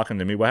her talking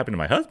to me. What happened to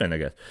my husband, I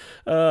guess?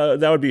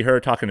 That would be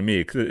her talking to me,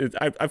 because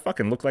I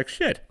fucking look like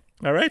shit.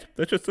 All right?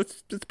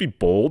 Let's be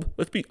bold.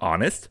 Let's be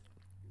honest.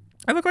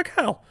 I look like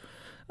hell.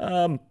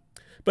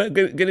 But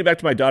getting back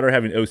to my daughter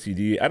having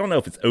OCD, I don't know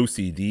if it's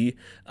OCD,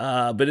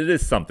 but it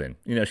is something.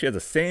 You know, she has the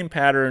same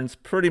patterns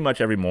pretty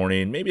much every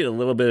morning, maybe a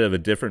little bit of a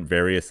different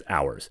various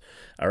hours.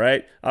 All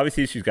right?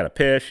 Obviously, she's got a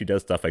piss. She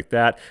does stuff like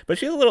that. But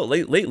she's a little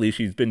lately,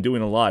 she's been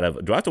doing a lot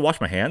of, do I have to wash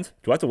my hands?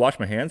 Do I have to wash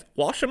my hands?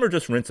 Wash them or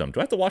just rinse them? Do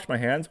I have to wash my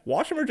hands?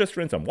 Wash them or just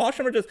rinse them? Wash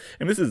them or just,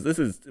 and this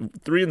is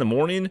 3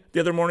 a.m. The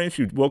other morning,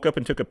 she woke up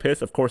and took a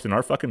piss, of course, in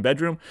our fucking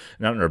bedroom.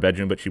 Not in our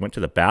bedroom, but she went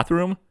to the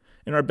bathroom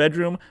in our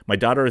bedroom. My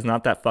daughter is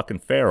not that fucking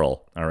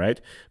feral, all right?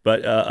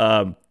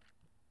 But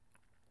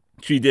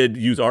she did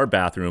use our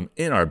bathroom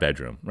in our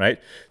bedroom, right?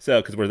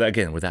 So, because we're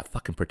that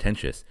fucking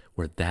pretentious.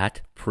 We're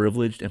that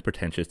privileged and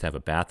pretentious to have a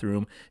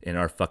bathroom in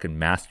our fucking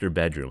master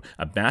bedroom.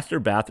 A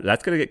master bathroom,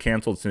 that's going to get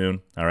canceled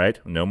soon, all right?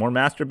 No more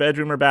master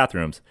bedroom or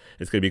bathrooms.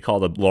 It's going to be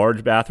called a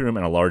large bathroom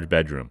and a large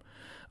bedroom.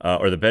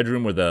 Or the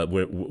bedroom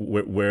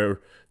where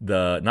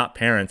the not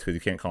parents, because you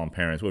can't call them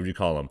parents. What would you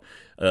call them?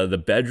 The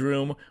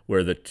bedroom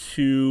where the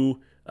two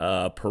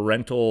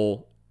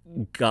parental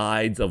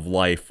guides of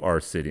life are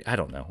sitting. I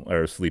don't know,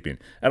 or sleeping.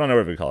 I don't know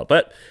what we call it.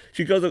 But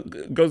she goes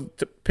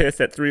to piss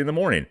at 3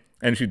 a.m.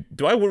 and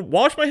do I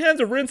wash my hands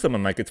or rinse them?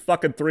 I'm like, it's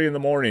fucking 3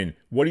 a.m.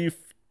 What do you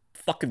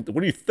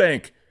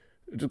think?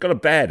 Just go to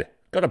bed.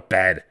 Go to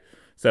bed.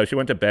 So she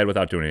went to bed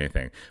without doing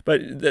anything.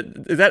 But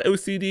is that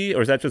OCD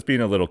or is that just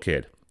being a little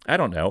kid? I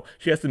don't know.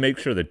 She has to make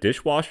sure the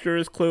dishwasher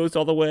is closed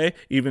all the way.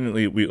 Even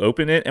we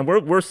open it, and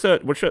we're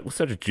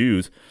such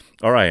Jews,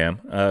 or I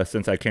am,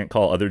 since I can't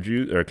call other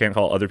Jews or can't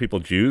call other people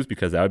Jews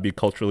because that would be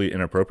culturally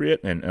inappropriate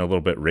and a little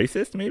bit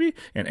racist maybe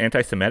and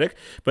anti-Semitic.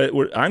 But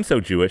I'm so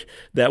Jewish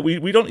that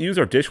we don't use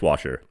our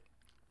dishwasher.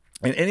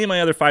 And any of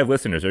my other 5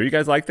 listeners, are you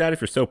guys like that?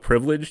 If you're so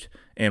privileged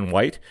and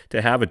white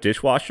to have a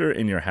dishwasher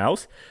in your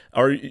house,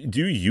 or do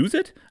you use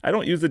it? I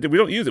don't use it. We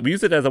don't use it. We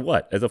use it as a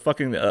what? As a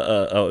fucking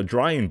a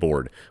drying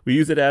board. We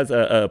use it as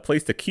a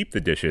place to keep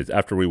the dishes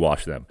after we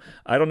wash them.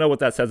 I don't know what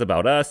that says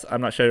about us.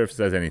 I'm not sure if it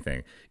says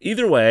anything.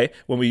 Either way,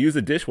 when we use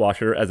a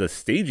dishwasher as a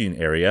staging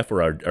area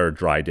for our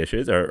dry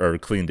dishes or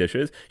clean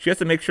dishes, she has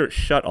to make sure it's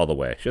shut all the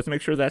way. She has to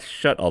make sure that's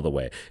shut all the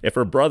way. If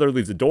her brother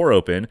leaves the door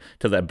open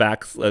to that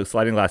back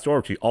sliding glass door,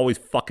 which he always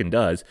fucking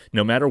does,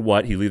 no matter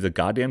what, he leaves a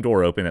goddamn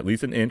door open at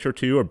least an inch or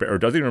 2, or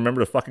doesn't even remember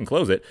to fucking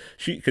close it,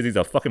 because he's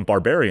a fucking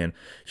barbarian,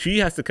 she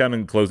has to come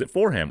and close it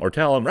for him, or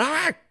tell him,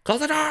 close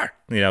the door.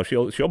 You know,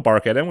 she'll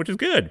bark at him, which is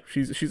good.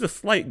 She's a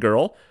slight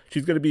girl.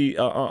 She's going to be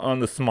on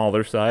the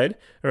smaller side,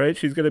 all right?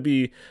 She's going to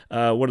be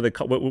what do they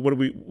call?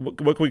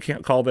 What we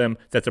can't call them?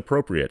 That's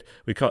appropriate.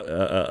 We call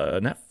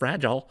not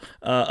fragile.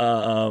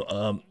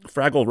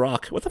 Fraggle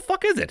Rock. What the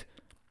fuck is it?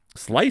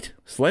 Slight,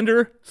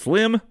 slender,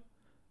 slim,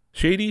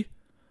 shady.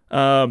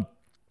 God,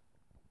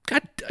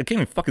 I can't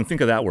even fucking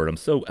think of that word. I'm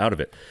so out of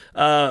it.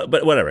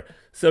 But whatever.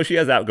 So she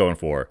has that going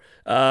for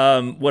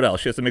her. What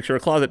else? She has to make sure her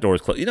closet door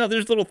is closed. You know,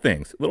 there's little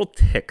things, little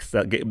ticks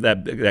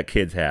that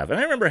kids have, and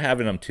I remember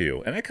having them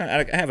too. And I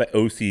have an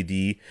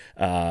OCD,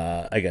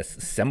 I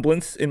guess,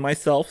 semblance in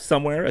myself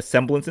somewhere. A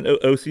semblance in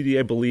OCD,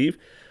 I believe.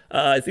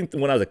 I think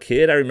when I was a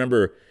kid, I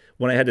remember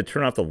when I had to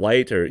turn off the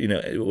light, or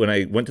when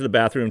I went to the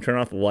bathroom, turn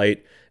off the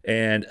light,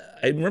 and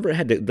I remember it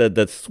had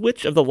the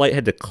switch of the light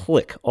had to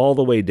click all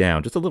the way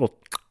down, just a little.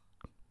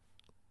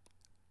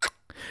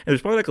 And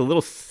there's probably like a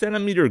little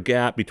centimeter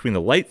gap between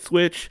the light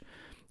switch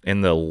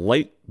and the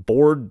light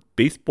board,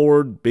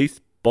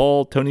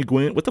 baseball, Tony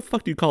Gwynn. What the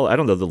fuck do you call it? I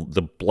don't know.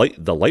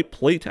 The light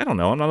plate. I don't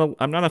know.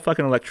 I'm not a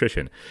fucking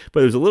electrician.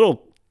 But there's a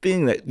little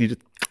thing that you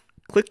just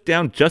click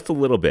down just a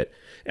little bit.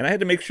 And I had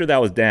to make sure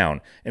that was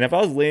down. And if I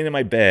was laying in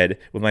my bed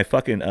with my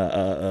fucking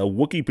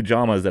Wookiee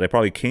pajamas that I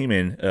probably came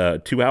in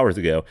 2 hours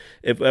ago,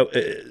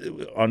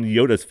 on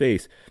Yoda's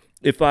face.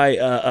 If I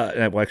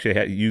actually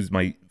had to use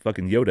my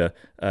fucking Yoda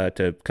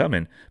to come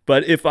in,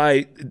 but if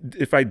I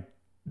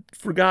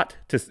forgot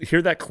to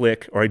hear that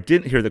click, or I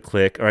didn't hear the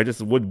click, or I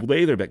just would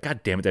lay there, but God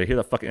damn it, did I hear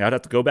the fucking? I'd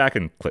have to go back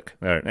and click.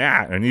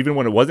 And even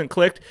when it wasn't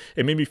clicked,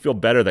 it made me feel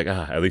better. Like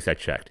at least I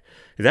checked.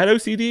 Is that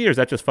OCD or is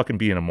that just fucking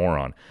being a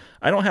moron?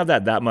 I don't have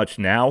that much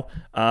now.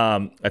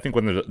 I think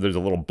when there's a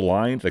little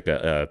blind, like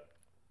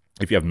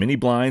if you have mini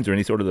blinds or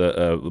any sort of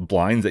the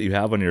blinds that you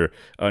have on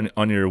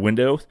your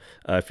windows,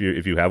 if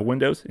you have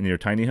windows in your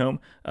tiny home,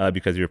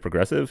 because you're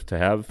progressive, to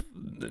have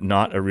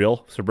not a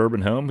real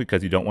suburban home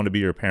because you don't want to be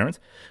your parents.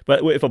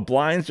 But if a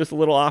blind's just a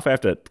little off, I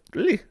have to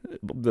do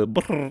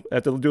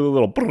a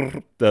little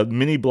the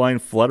mini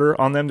blind flutter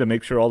on them to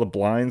make sure all the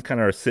blinds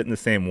kind of are sitting the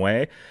same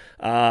way.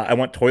 I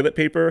want toilet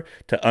paper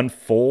to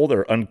unfold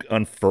or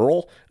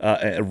unfurl,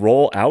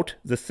 roll out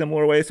the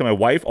similar way. So my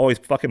wife always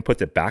fucking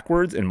puts it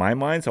backwards in my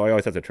mind, so I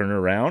always have to turn it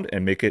around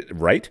and make it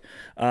right.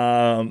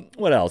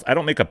 What else? I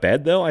don't make a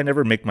bed, though. I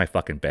never make my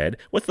fucking bed.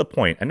 What's the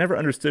point? I never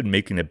understood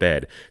making a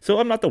bed. So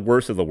I'm not the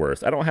worst of the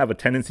worst. I don't have a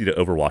tendency to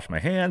overwash my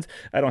hands.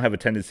 I don't have a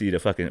tendency to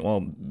fucking,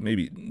 well,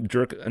 maybe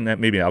jerk, and that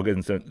maybe I'll get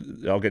into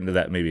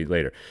that maybe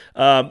later.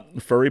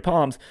 Furry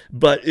palms.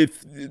 But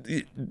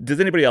does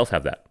anybody else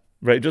have that?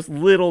 Right, just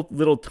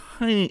little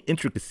tiny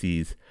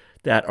intricacies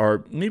that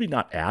are maybe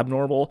not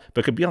abnormal,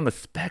 but could be on the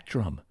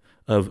spectrum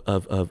of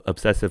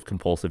obsessive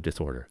compulsive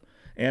disorder.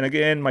 And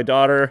again, my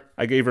daughter,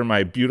 I gave her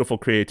my beautiful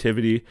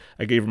creativity.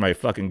 I gave her my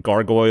fucking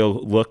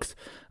gargoyle looks.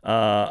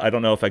 I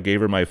don't know if I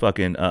gave her my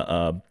fucking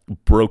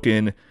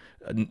broken,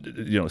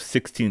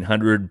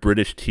 1600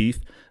 British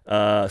teeth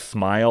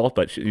smile,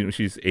 but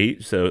she's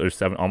 8, or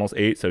 7, almost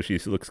 8, so she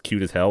looks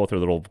cute as hell with her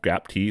little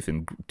gap teeth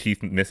and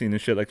teeth missing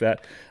and shit like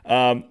that.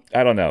 I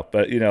don't know,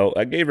 but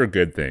I gave her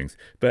good things,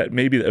 but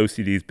maybe the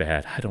OCD is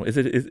bad. I don't. Is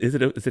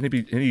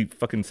any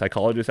fucking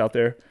psychologists out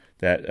there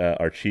that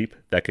are cheap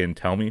that can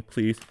tell me,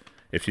 please,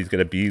 if she's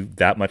gonna be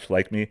that much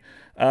like me?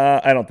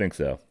 I don't think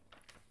so.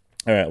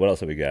 All right, what else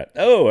have we got?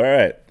 Oh, all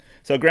right.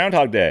 So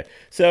Groundhog Day.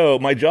 So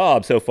my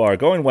job so far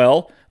going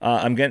well.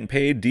 I'm getting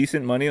paid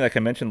decent money, like I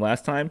mentioned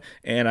last time,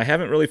 and I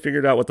haven't really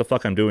figured out what the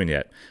fuck I'm doing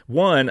yet.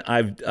 One,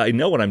 I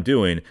know what I'm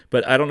doing,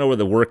 but I don't know where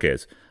the work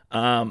is.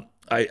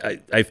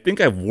 I think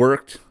I've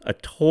worked a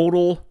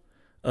total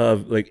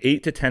of like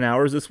 8 to 10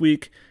 hours this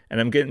week,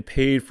 and I'm getting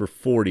paid for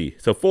 40.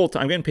 So full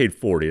time, I'm getting paid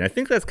 40, and I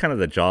think that's kind of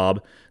the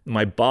job.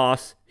 My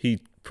boss,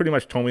 he pretty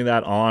much told me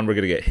that we're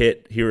going to get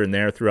hit here and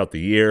there throughout the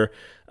year.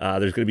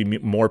 There's going to be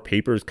more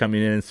papers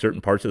coming in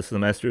certain parts of the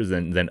semesters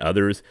than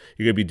others.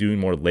 You're going to be doing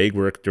more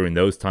legwork during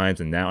those times.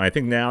 And I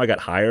think now I got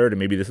hired, and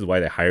maybe this is why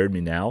they hired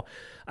me now.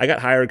 I got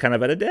hired kind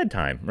of at a dead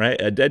time,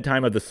 right? A dead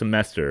time of the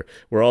semester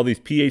where all these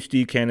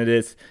PhD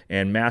candidates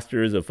and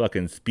masters of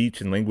fucking speech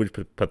and language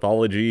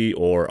pathology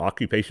or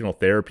occupational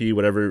therapy,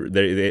 whatever it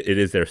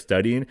is they're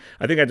studying.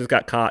 I think I just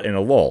got caught in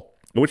a lull.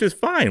 Which is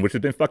fine, which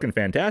has been fucking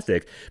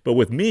fantastic. But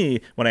with me,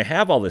 when I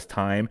have all this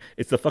time,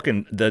 it's the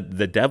fucking the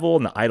devil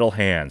and the idle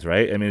hands,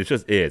 right? I mean, it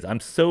just is.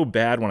 I'm so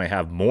bad when I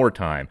have more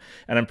time.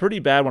 And I'm pretty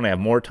bad when I have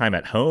more time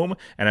at home.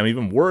 And I'm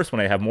even worse when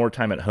I have more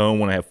time at home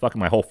when I have fucking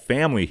my whole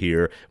family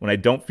here, when I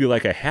don't feel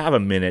like I have a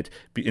minute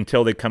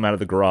until they come out of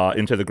the garage,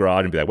 into the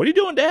garage and be like, "What are you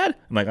doing, Dad?"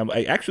 I'm like,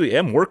 I actually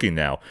am working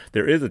now.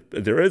 There is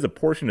a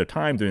portion of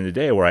time during the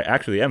day where I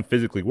actually am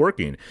physically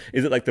working.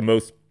 Is it like the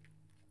most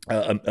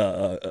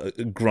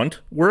grunt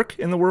work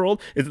in the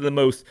world? Is it the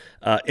most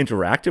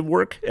interactive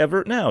work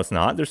ever? No, it's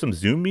not. There's some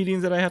Zoom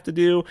meetings that I have to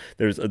do.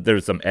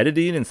 There's some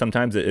editing, and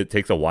sometimes it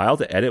takes a while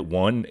to edit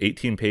one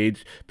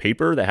 18-page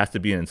paper that has to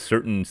be in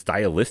certain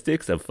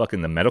stylistics of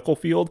fucking the medical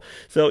field.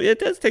 So it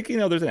does take,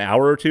 there's an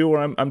hour or two where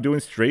I'm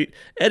doing straight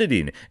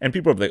editing, and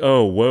people are like,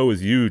 "Oh, woe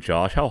is you,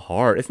 Josh. How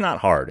hard?" It's not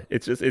hard.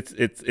 It's just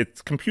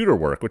it's computer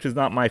work, which is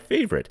not my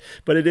favorite,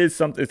 but it is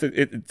something.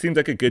 It seems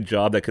like a good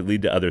job that could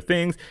lead to other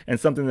things, and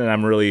something that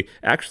I'm really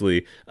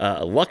actually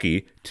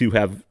lucky to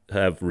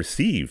have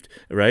received,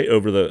 right,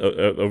 over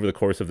the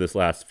course of this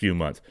last few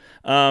months.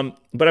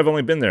 But I've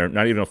only been there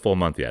not even a full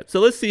month yet.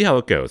 So let's see how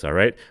it goes, all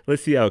right?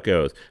 Let's see how it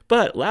goes.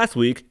 But last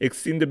week, it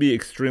seemed to be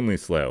extremely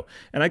slow.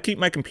 And I keep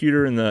my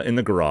computer in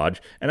the garage,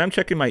 and I'm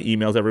checking my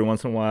emails every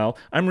once in a while.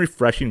 I'm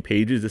refreshing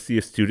pages to see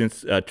if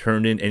students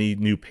turned in any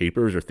new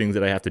papers or things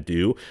that I have to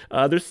do.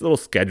 There's little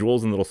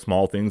schedules and little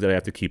small things that I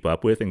have to keep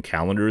up with, and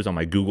calendars on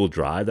my Google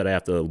Drive that I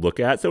have to look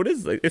at. So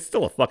it's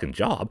still a fucking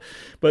job.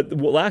 But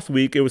last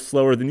week, it was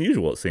slower than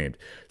usual, it seemed.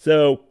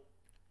 So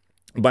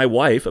my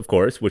wife, of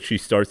course, which she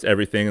starts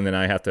everything and then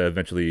I have to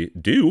eventually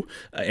do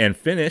and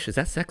finish. Is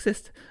that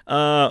sexist?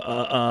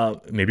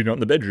 Maybe not in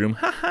the bedroom.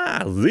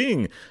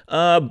 Zing.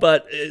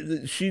 But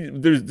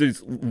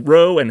there's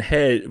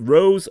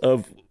rows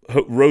of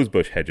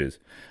rosebush hedges.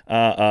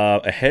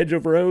 A hedge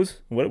of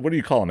rose. What do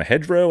you call them? A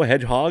hedgerow? A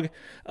hedgehog?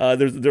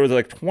 There was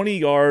like 20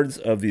 yards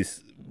of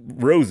these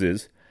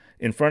roses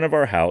in front of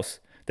our house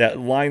that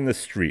line the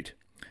street.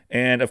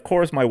 And of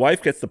course, my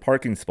wife gets the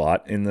parking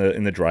spot in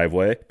the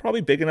driveway,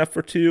 probably big enough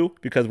for two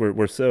because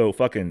we're so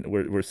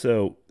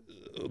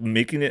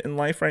making it in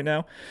life right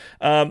now.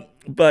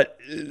 But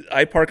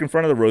I park in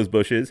front of the rose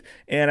bushes,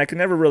 and I can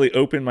never really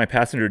open my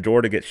passenger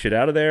door to get shit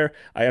out of there.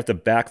 I have to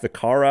back the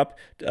car up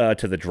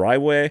to the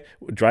driveway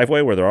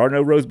where there are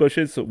no rose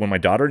bushes. So when my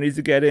daughter needs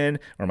to get in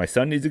or my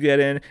son needs to get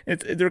in,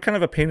 they're kind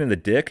of a pain in the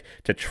dick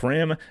to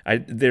trim.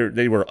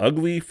 They were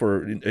ugly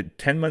for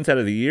 10 months out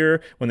of the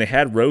year. When they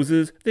had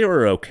roses, they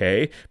were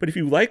okay. But if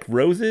you like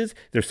roses,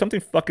 there's something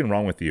fucking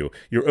wrong with you.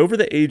 You're over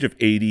the age of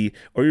 80,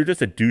 or you're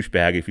just a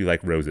douchebag if you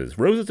like roses.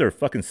 Roses are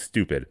fucking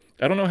stupid.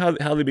 I don't know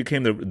how they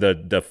became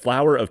the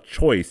flower of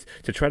choice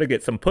to try to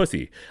get some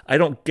pussy. I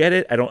don't get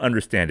it. I don't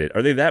understand it.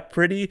 Are they that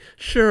pretty?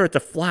 Sure, it's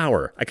a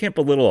flower. I can't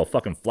belittle a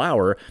fucking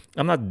flower.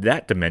 I'm not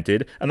that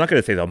demented. I'm not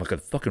gonna say that. I'm like, the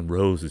fucking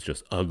rose is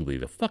just ugly.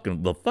 The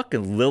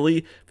fucking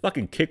lily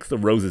fucking kicks the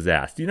rose's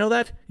ass. Do you know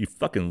that? You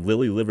fucking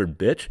lily-livered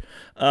bitch.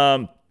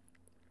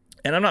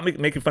 And I'm not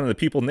making fun of the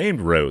people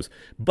named Rose,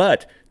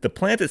 but the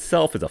plant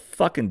itself is a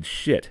fucking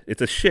shit.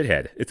 It's a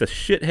shithead. It's a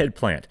shithead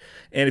plant.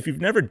 And if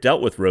you've never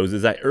dealt with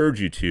roses, I urge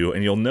you to,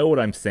 and you'll know what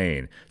I'm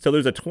saying. So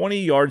there's a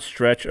 20-yard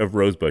stretch of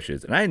rose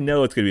bushes, and I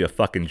know it's going to be a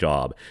fucking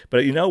job.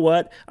 But you know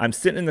what? I'm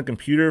sitting in the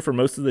computer for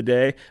most of the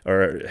day,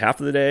 or half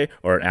of the day,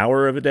 or an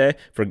hour of a day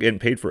for getting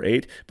paid for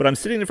 8. But I'm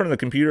sitting in front of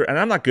the computer, and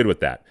I'm not good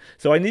with that.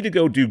 So I need to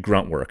go do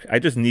grunt work. I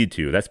just need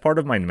to. That's part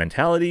of my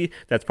mentality.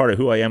 That's part of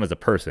who I am as a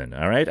person,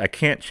 all right? I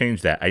can't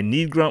change that. I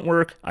need grunt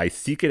work. I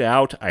seek it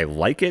out. I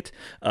like it.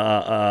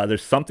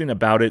 There's something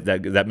about it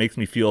that makes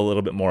me feel a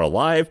little bit more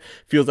alive.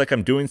 Feels like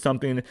I'm doing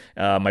something.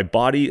 My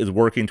body is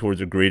working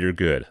towards a greater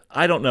good.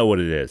 I don't know what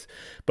it is.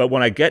 But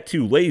when I get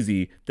too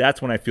lazy,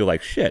 that's when I feel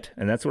like shit.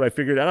 And that's what I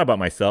figured out about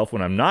myself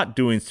when I'm not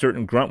doing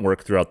certain grunt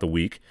work throughout the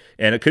week.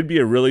 And it could be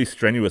a really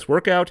strenuous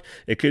workout.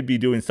 It could be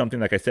doing something,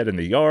 like I said, in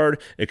the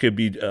yard. It could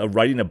be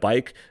riding a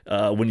bike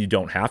when you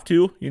don't have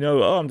to. You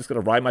know, I'm just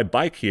going to ride my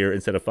bike here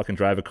instead of fucking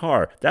drive a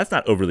car. That's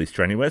not overly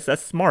strenuous.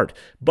 That's smart.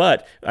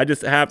 But I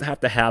just have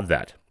to have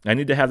that. I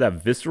need to have that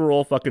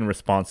visceral fucking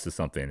response to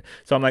something.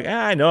 So I'm like,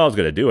 I know I was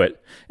going to do it.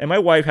 And my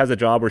wife has a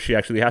job where she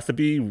actually has to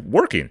be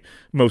working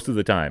most of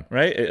the time,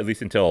 right? At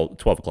least until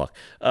 12 o'clock,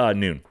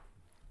 noon.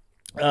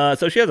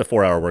 So she has a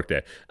 4-hour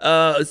workday.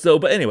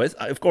 But anyways,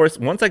 of course,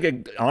 once I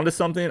get onto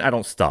something, I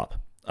don't stop.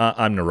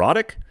 I'm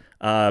neurotic.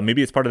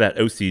 Maybe it's part of that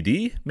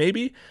OCD,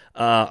 maybe.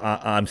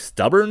 I'm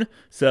stubborn.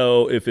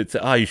 So if it's,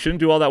 you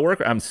shouldn't do all that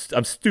work, I'm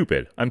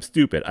stupid.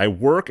 I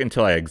work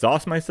until I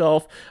exhaust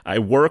myself.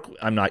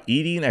 I'm not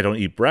eating. I don't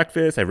eat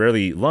breakfast. I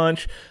rarely eat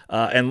lunch.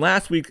 And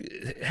last week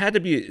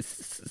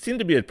seemed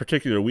to be a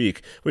particular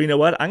week where, you know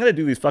what? I'm going to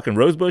do these fucking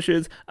rose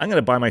bushes. I'm going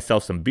to buy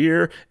myself some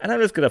beer, and I'm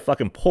just going to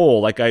fucking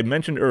pull, like I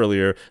mentioned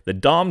earlier, the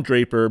Dom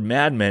Draper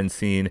Mad Men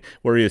scene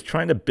where he is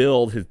trying to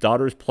build his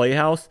daughter's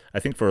playhouse, I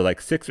think for like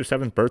 6th or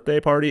 7th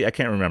birthday party. I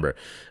can't remember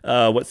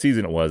what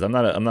season it was. I'm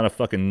not a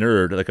fucking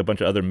nerd like a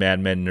bunch of other Mad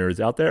Men nerds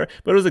out there,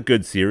 but it was a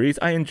good series.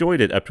 I enjoyed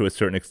it up to a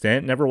certain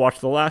extent. Never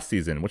watched the last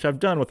season, which I've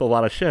done with a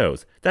lot of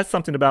shows. That's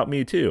something about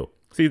me too.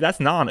 See, that's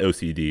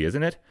non-OCD,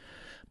 isn't it?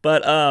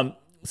 But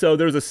so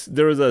there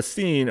was a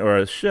scene or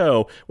a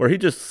show where he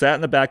just sat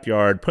in the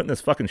backyard putting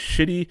this fucking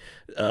shitty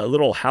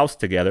little house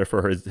together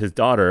for his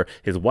daughter.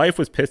 His wife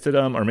was pissed at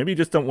him, or maybe he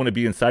just don't want to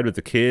be inside with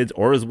the kids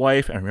or his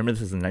wife. I remember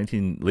this is in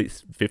late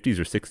 50s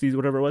or 60s,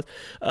 whatever it was.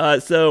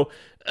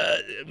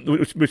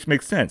 Which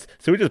makes sense.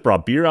 So we just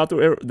brought beer out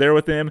there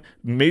with him,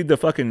 made the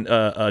fucking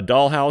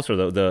dollhouse or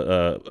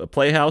the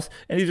playhouse,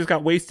 and he just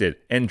got wasted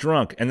and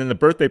drunk. And then the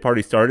birthday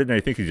party started, and I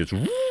think he just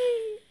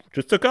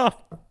took off.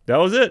 That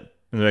was it.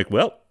 And they're like,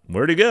 well,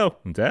 where'd he go?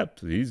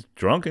 He's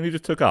drunk and he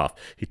just took off.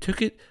 He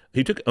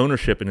took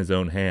ownership in his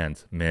own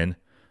hands, men.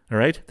 All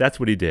right? That's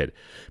what he did.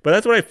 But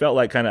that's what I felt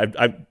like,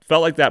 I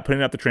felt like that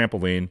putting out the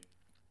trampoline.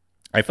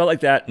 I felt like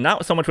that,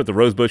 not so much with the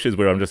rose bushes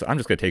where I'm just going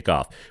to take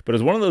off. But it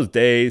was one of those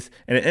days,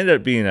 and it ended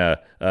up being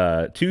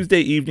a Tuesday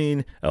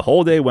evening, a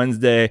whole day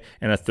Wednesday,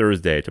 and a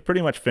Thursday to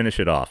pretty much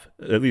finish it off,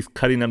 at least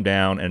cutting them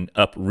down and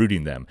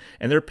uprooting them.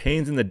 And they're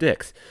pains in the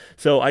dicks.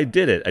 So I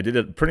did it. I did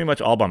it pretty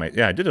much all by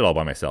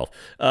myself.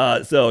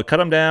 So I cut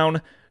them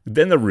down.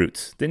 Then the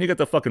roots. Then you get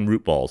the fucking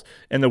root balls.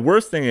 And the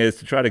worst thing is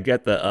to try to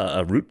get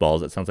the root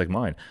balls. That sounds like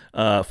mine.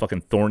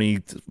 Fucking thorny,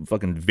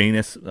 fucking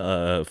veinous,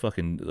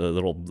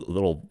 little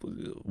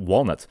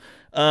walnuts.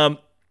 Where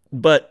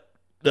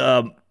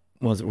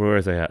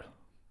was I at?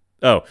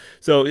 Oh,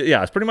 so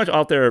yeah, it's pretty much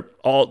out there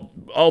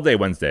all day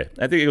Wednesday.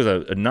 I think it was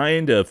a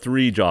 9 to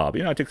 3 job.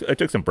 You know, I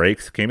took some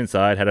breaks, came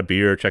inside, had a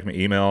beer, checked my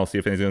email, see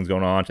if anything's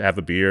going on, have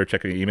a beer,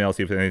 check my email,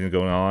 see if anything's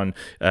going on,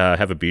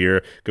 have a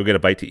beer, go get a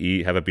bite to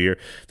eat, have a beer.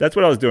 That's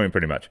what I was doing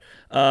pretty much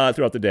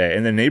throughout the day.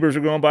 And then neighbors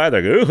are going by,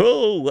 they're like,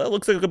 oh, that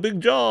looks like a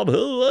big job.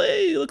 Oh,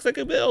 hey, looks like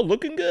a bill,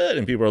 looking good.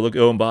 And people are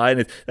going by,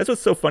 and that's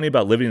what's so funny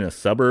about living in a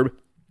suburb.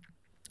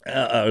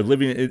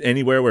 Living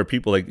anywhere where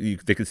people they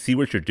can see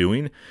what you're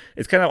doing.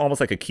 It's kind of almost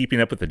like a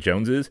keeping up with the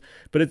Joneses,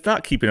 but it's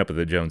not keeping up with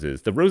the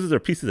Joneses. The Roses are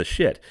pieces of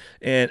shit,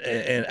 and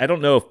I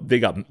don't know if they're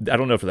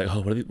like,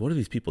 oh, what are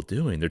these people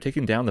doing? They're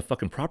taking down the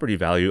fucking property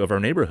value of our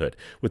neighborhood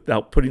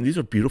without putting. These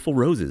are beautiful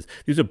roses.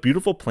 These are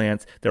beautiful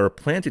plants that are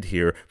planted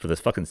here for this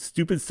fucking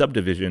stupid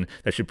subdivision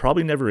that should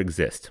probably never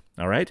exist.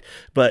 All right.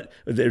 But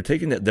they're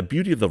taking the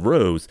beauty of the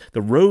rose.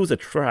 The rose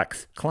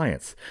attracts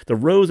clients. The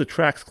rose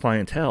attracts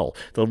clientele.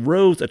 The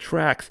rose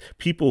attracts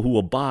people who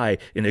will buy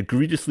an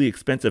egregiously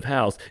expensive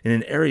house in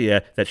an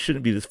area that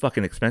shouldn't be this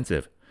fucking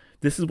expensive.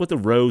 This is what the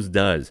rose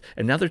does.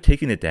 And now they're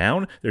taking it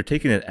down. They're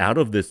taking it out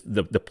of this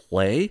the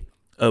play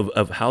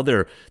of how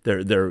their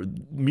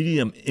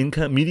median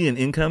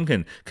income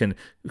can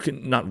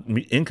not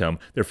income,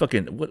 their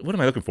fucking what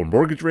am I looking for?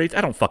 Mortgage rates?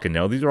 I don't fucking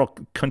know. These are all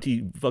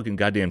cunty fucking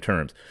goddamn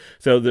terms.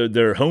 So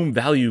their home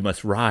value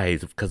must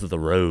rise because of the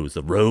rose.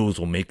 The rose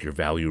will make your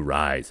value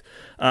rise.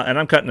 And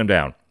I'm cutting them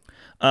down.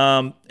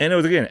 And it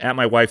was, again, at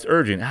my wife's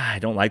urging. I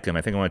don't like him.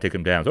 I think I want to take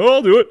him down. So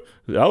I'll do it.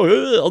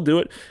 I'll do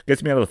it.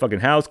 Gets me out of the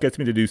fucking house. Gets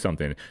me to do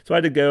something. So I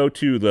had to go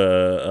to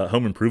the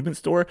home improvement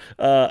store.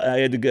 I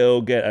had to go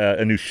get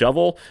a new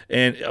shovel.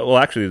 And, well,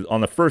 actually,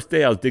 on the first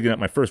day I was digging up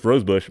my first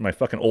rose bush, my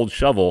fucking old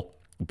shovel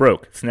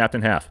broke, snapped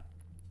in half.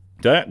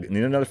 Need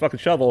another fucking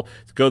shovel.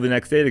 Let's go the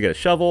next day to get a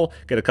shovel,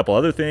 get a couple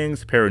other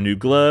things, a pair of new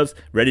gloves,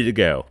 ready to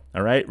go.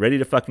 All right, ready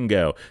to fucking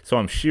go. So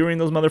I'm shearing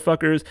those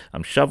motherfuckers.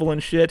 I'm shoveling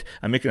shit.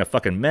 I'm making a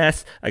fucking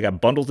mess. I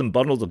got bundles and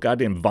bundles of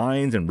goddamn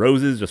vines and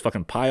roses just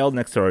fucking piled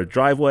next to our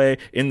driveway,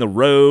 in the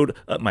road,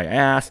 up my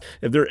ass.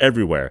 They're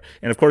everywhere.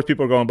 And of course,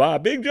 people are going by,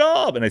 big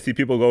job. And I see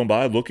people going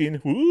by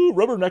looking, ooh,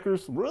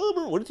 rubberneckers,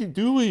 rubber, what is he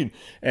doing?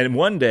 And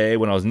one day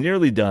when I was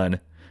nearly done,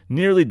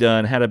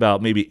 had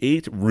about maybe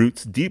 8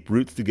 deep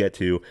roots to get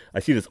to. I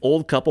see this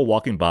old couple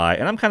walking by,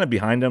 and I'm kind of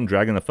behind them,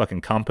 dragging the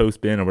fucking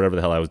compost bin or whatever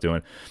the hell I was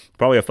doing.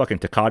 Probably a fucking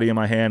Tecate in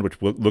my hand,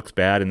 which looks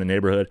bad in the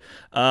neighborhood.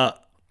 I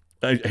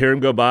hear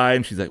him go by,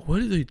 and she's like, what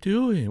are they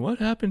doing? What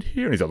happened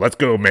here? And he's like, let's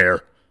go,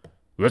 Mayor.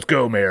 Let's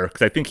go, Mayor.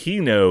 Because I think he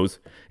knows,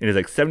 in his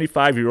like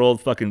 75-year-old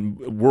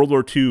fucking World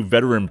War II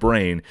veteran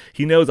brain,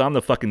 he knows I'm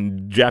the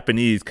fucking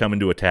Japanese coming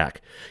to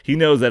attack. He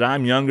knows that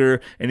I'm younger,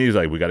 and he's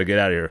like, we got to get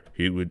out of here.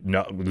 He would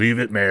not leave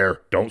it,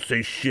 Mayor. Don't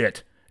say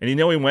shit. And he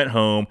went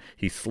home.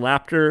 He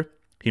slapped her.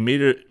 He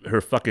made her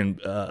fucking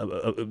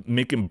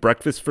making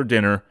breakfast for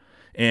dinner.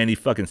 And he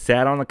fucking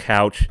sat on the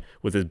couch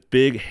with his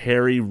big,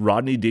 hairy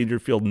Rodney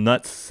Dangerfield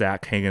nut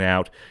sack hanging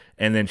out.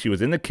 And then she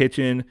was in the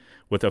kitchen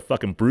with a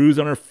fucking bruise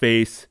on her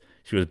face.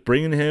 She was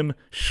bringing him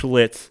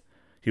Schlitz.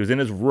 He was in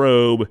his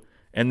robe,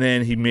 and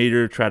then he made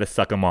her try to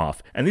suck him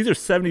off. And these are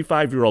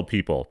 75-year-old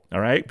people,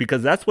 all right?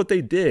 Because that's what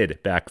they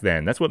did back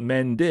then. That's what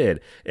men did.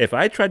 If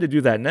I tried to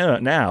do that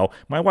now,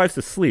 my wife's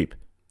asleep.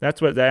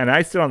 And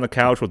I sit on the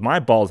couch with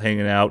my balls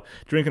hanging out,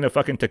 drinking a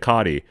fucking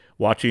Tecate,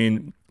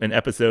 watching an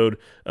episode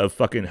of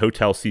fucking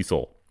Hotel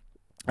Cecil.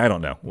 I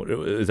don't know.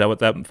 Is that what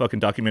that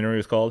fucking documentary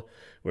is called?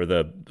 Where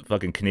the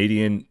fucking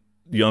Canadian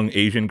young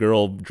Asian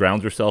girl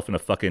drowns herself in a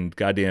fucking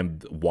goddamn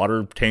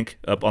water tank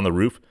up on the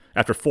roof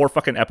after 4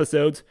 fucking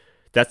episodes.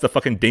 That's the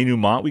fucking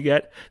denouement we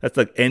get. That's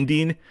the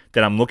ending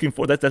that I'm looking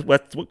for. That's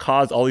what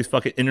caused all these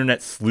fucking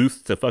internet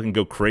sleuths to fucking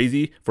go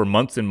crazy for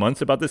months and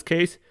months about this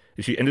case.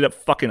 And she ended up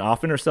fucking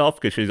offing herself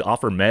because she's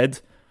off her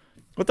meds.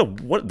 What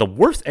the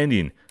worst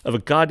ending of a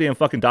goddamn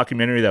fucking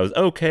documentary that was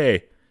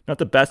okay. Not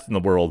the best in the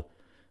world,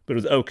 but it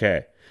was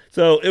okay.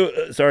 So,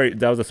 sorry,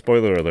 that was a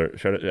spoiler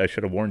alert. I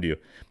should have warned you.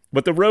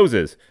 But the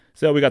roses.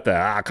 So we got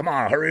come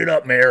on, hurry it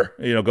up, Mayor.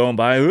 Going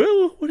by.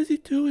 Oh, what is he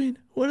doing?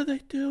 What are they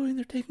doing?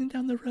 They're taking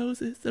down the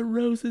roses. The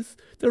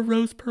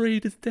rose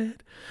parade is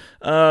dead.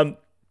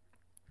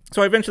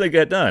 So I eventually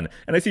get done,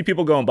 and I see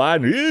people going by,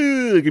 and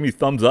they give me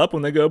thumbs up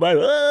when they go by.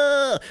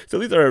 So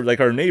these are like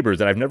our neighbors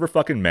that I've never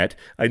fucking met.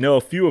 I know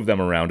a few of them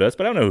around us,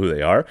 but I don't know who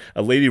they are.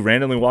 A lady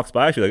randomly walks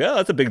by. She's like, oh,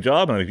 that's a big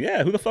job. And I'm like,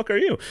 yeah, who the fuck are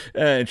you?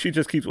 And she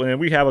just keeps, and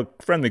we have a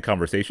friendly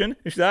conversation.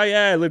 And she's like, oh,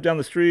 yeah, I live down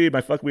the street.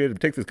 We had to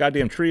take this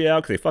goddamn tree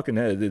out because they fucking,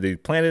 they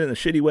planted it in a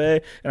shitty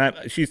way. And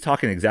she's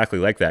talking exactly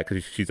like that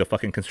because she's a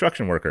fucking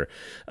construction worker.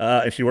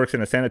 And she works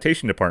in a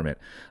sanitation department.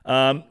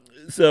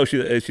 So she's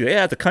like,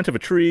 yeah, it's a cunt of a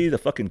tree, the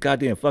fucking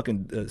goddamn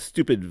fucking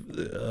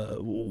stupid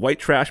white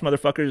trash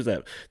motherfuckers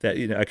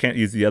that I can't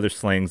use the other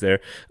slangs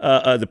there.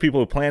 The people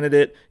who planted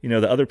it,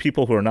 the other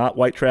people who are not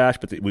white trash,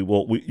 but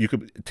you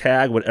could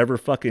tag whatever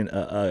fucking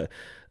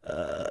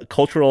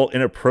cultural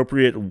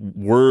inappropriate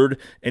word,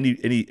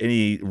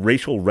 any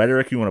racial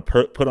rhetoric you want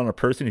to put on a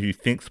person who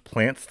thinks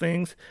plants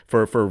things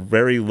for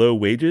very low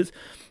wages.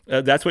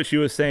 That's what she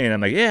was saying.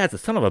 I'm like, yeah, it's a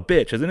son of a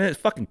bitch, isn't it?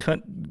 Fucking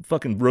cunt,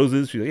 fucking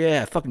roses. She's like,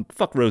 yeah,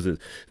 fuck roses.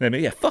 And I'm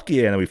like, yeah, fuck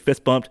yeah. And then we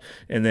fist bumped,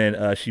 and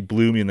then she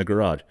blew me in the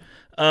garage.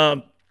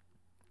 At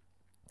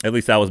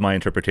least that was my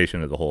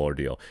interpretation of the whole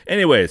ordeal.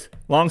 Anyways,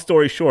 long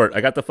story short,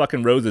 I got the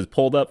fucking roses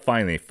pulled up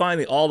finally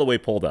all the way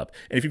pulled up.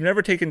 And if you've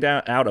never taken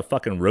out a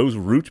fucking rose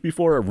root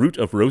before, a root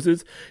of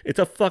roses, it's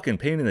a fucking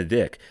pain in the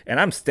dick. And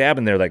I'm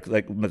stabbing there like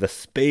with a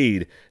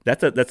spade.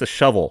 That's a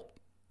shovel.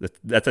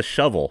 That's a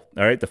shovel,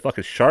 all right? The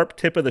fucking sharp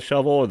tip of the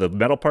shovel or the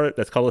metal part,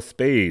 that's called a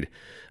spade.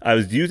 I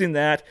was using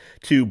that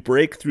to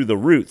break through the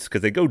roots because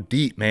they go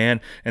deep,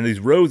 man. And these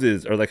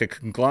roses are like a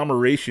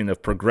conglomeration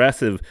of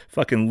progressive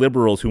fucking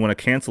liberals who want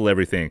to cancel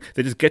everything.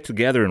 They just get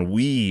together and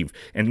weave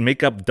and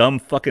make up dumb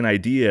fucking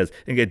ideas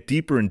and get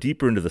deeper and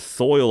deeper into the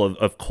soil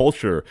of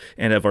culture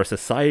and of our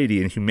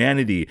society and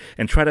humanity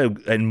and try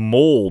to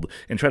mold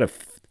and try to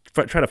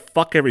try to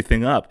fuck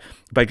everything up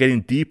by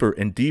getting deeper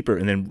and deeper,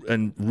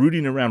 and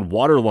rooting around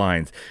water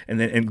lines,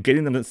 and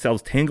getting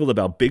themselves tangled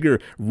about bigger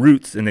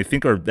roots, and they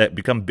think that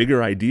become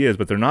bigger ideas,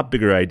 but they're not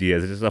bigger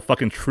ideas. It's just a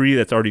fucking tree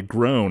that's already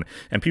grown,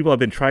 and people have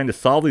been trying to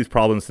solve these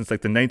problems since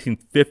like the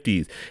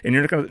 1950s, and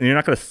you're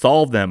not gonna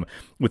solve them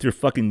with your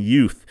fucking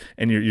youth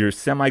and your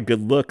semi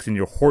good looks and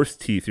your horse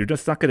teeth. You're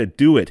just not gonna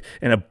do it.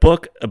 And a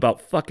book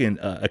about fucking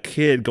a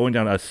kid going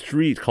down a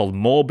street called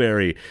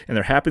Mulberry, and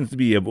there happens to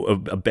be a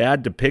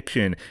bad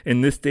depiction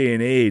in this day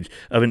and age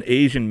of an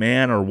Asian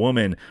man or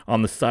woman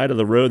on the side of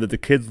the road that the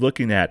kid's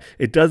looking at.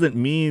 It doesn't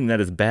mean that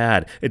it's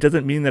bad. It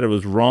doesn't mean that it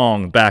was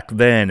wrong back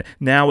then.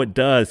 Now it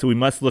does. So we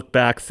must look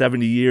back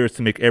 70 years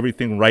to make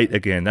everything right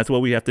again. That's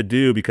what we have to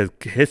do, because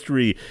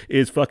history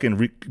is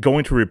fucking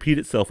going to repeat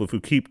itself if we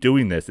keep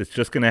doing this. It's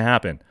just going to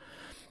happen.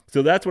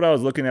 So that's what I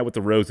was looking at with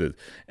the roses.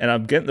 And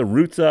I'm getting the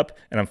roots up,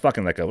 and I'm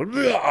fucking like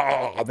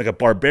a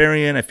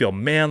barbarian. I feel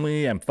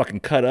manly. I'm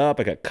fucking cut up.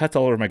 I got cuts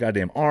all over my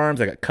goddamn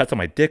arms. I got cuts on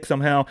my dick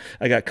somehow.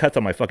 I got cuts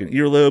on my fucking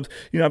earlobes.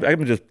 You know, I've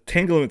been just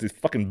tangling with these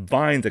fucking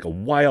vines like a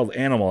wild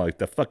animal, like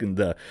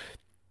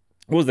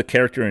what was the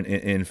character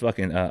in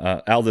fucking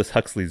Aldous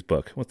Huxley's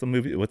book? What's the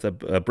movie? What's a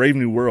Brave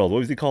New World? What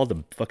was he called?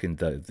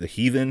 The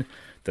heathen?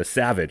 The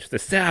savage.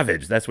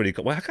 That's what he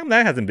called. Well, how come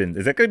that hasn't been?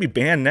 Is that going to be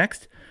banned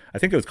next? I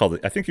think he was called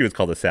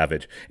the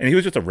Savage, and he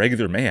was just a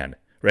regular man,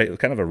 right?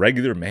 Kind of a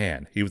regular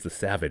man. He was the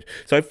Savage.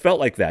 So I felt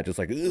like that, just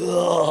like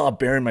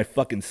bearing my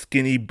fucking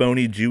skinny,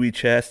 bony, Jewy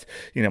chest.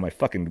 You know, my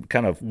fucking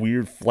kind of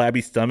weird, flabby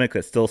stomach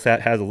that still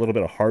has a little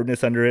bit of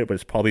hardness under it, but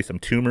it's probably some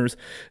tumors.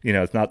 You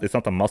know, it's not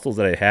the muscles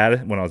that I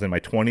had when I was in my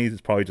 20s.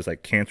 It's probably just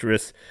like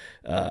cancerous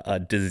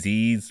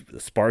disease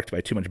sparked by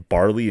too much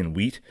barley and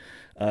wheat.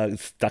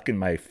 Stuck in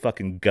my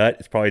fucking gut.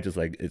 It's probably just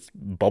like it's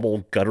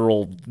bubble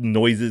guttural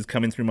noises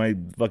coming through my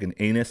fucking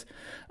anus.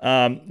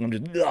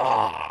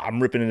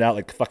 I'm ripping it out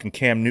like fucking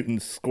Cam Newton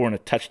scoring a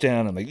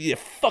touchdown. I'm like, yeah,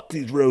 fuck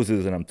these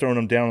roses, and I'm throwing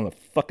them down on the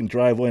fucking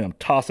driveway, and I'm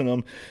tossing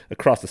them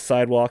across the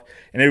sidewalk,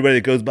 and everybody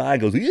that goes by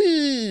goes,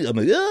 yeah. I'm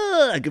like,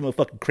 I give them a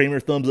fucking Kramer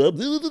thumbs up.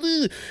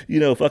 You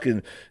know,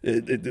 fucking,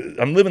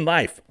 I'm living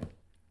life.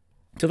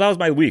 So that was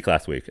my week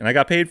last week, and I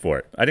got paid for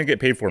it. I didn't get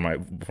paid for my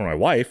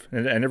wife,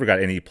 and I never got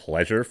any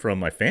pleasure from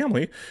my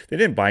family. They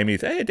didn't buy me,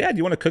 hey, Dad,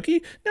 you want a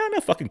cookie? No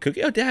fucking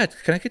cookie. Oh, Dad,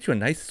 can I get you a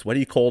nice,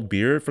 sweaty, cold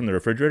beer from the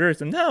refrigerator? I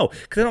said, no,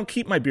 because I don't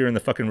keep my beer in the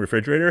fucking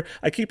refrigerator.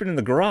 I keep it in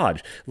the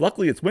garage.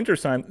 Luckily, it's winter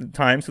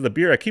time, so the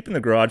beer I keep in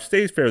the garage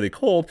stays fairly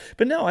cold,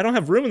 but no, I don't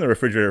have room in the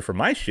refrigerator for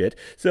my shit,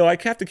 so I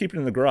have to keep it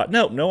in the garage.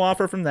 No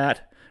offer from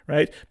that.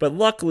 Right? But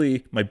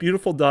luckily, my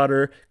beautiful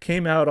daughter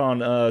came out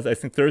on, I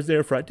think, Thursday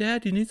or Friday.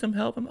 Dad, do you need some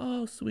help?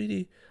 Oh,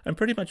 sweetie, I'm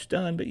pretty much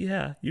done, but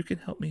yeah, you can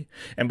help me.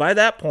 And by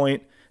that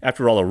point,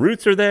 after all the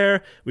roots are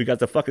there, we got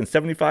the fucking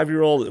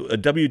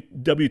 75-year-old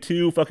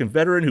W2 fucking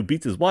veteran who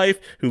beats his wife,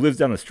 who lives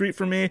down the street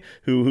from me,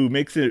 who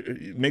makes her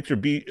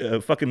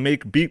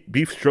make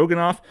beef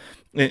stroganoff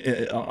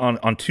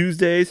on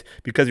Tuesdays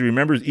because he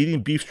remembers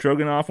eating beef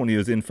stroganoff when he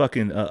was in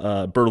fucking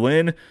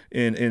Berlin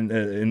in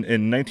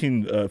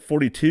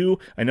 1942.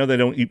 I know they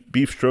don't eat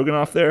beef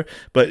stroganoff there,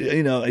 but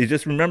you know he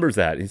just remembers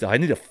that. He's like, I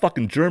need a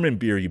fucking German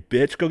beer, you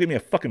bitch. Go get me a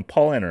fucking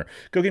Paulaner.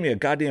 Go get me a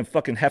goddamn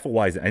fucking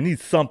Hefeweizen. I need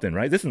something,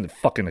 right? This isn't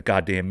fucking a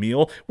goddamn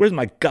meal. Where's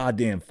my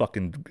goddamn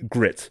fucking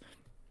grits?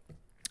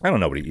 I don't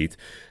know what he eats.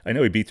 I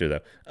know he beats her, though.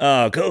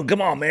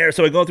 Come on, Mayor.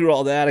 So I go through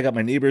all that. I got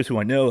my neighbors who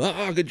I know.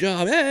 Oh, good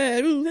job.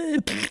 Hey,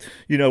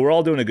 you know, we're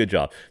all doing a good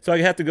job. So I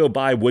have to go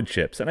buy wood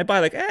chips. And I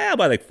buy I'll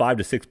buy like 5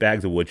 to 6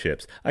 bags of wood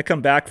chips. I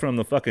come back from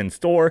the fucking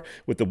store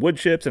with the wood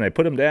chips and I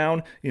put them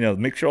down, you know,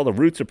 make sure all the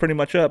roots are pretty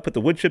much up, put the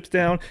wood chips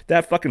down.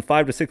 That fucking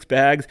 5 to 6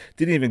 bags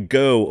didn't even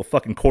go a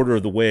fucking quarter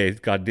of the way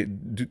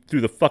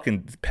through the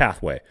fucking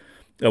pathway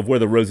of where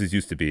the roses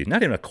used to be.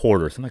 Not even a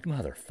quarter. So I'm like,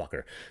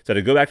 motherfucker. So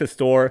to go back to the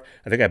store,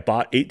 I think I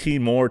bought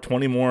 18 more,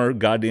 20 more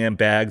goddamn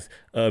bags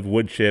of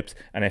wood chips,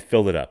 and I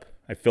filled it up.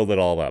 I filled it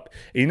all up.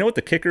 And you know what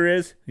the kicker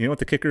is? We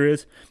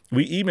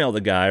emailed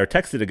the guy or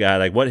texted a guy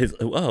like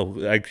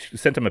I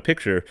sent him a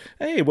picture.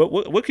 Hey,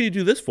 what can you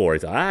do this for?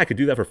 He's like, I could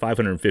do that for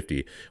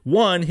 $550.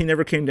 One, he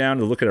never came down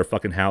to look at our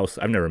fucking house.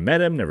 I've never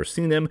met him, never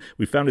seen him.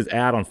 We found his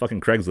ad on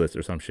fucking Craigslist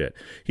or some shit.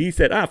 He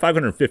said,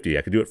 $550.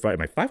 I could do it for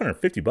like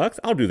 $550.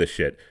 I'll do this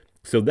shit.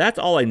 So that's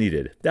all I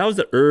needed. That was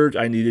the urge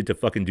I needed to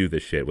fucking do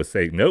this shit, was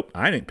say, nope,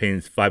 I ain't paying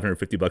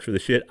 $550 for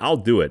this shit. I'll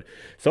do it.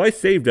 So I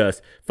saved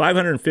us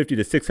 $550 to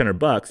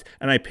 $600,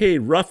 and I paid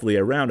roughly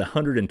around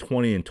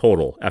 $120 in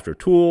total after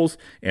tools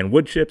and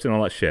wood chips and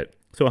all that shit.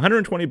 So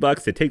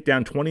 $120 to take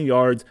down 20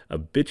 yards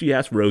of bitchy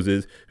ass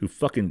roses who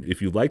fucking,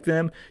 if you like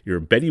them, you're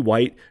Betty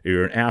White or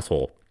you're an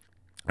asshole.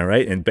 All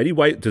right. And Betty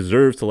White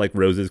deserves to like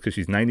roses because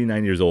she's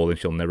 99 years old and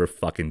she'll never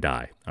fucking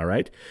die. All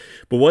right.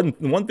 But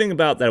one thing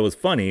about that was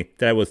funny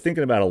that I was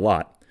thinking about a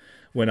lot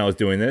when I was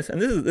doing this,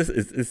 and this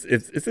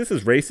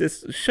is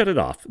racist, shut it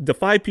off. The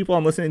 5 people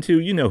I'm listening to,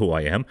 you know who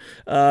I am.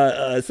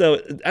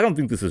 So I don't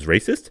think this is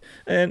racist.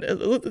 And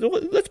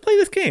let's play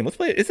this game. Let's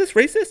play it. Is this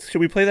racist? Should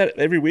we play that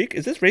every week?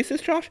 Is this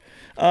racist, Josh?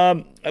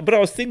 But I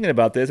was thinking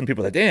about this, and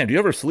people are like, Dan, do you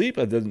ever sleep?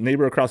 The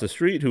neighbor across the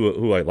street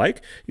who I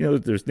like,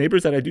 there's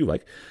neighbors that I do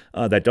like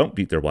that don't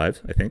beat their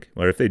wives, I think.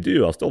 Or if they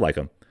do, I'll still like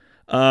them.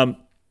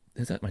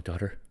 Is that my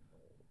daughter?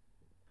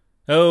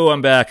 Oh,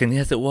 I'm back. And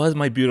yes, it was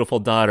my beautiful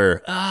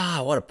daughter.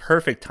 What a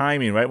perfect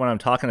timing, right when I'm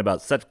talking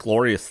about such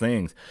glorious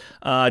things.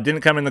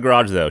 Didn't come in the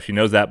garage, though. She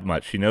knows that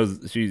much. She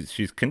knows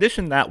she's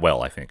conditioned that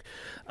well, I think.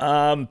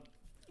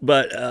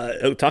 But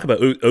talk about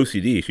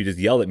OCD. She just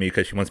yelled at me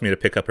because she wants me to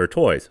pick up her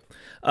toys.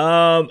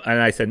 And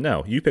I said,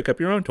 no, you pick up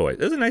your own toys.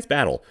 It was a nice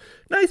battle.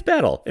 Nice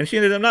battle. And she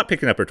ended up not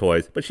picking up her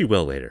toys, but she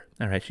will later.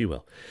 All right, she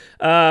will.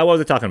 What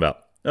was I talking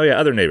about? Oh, yeah,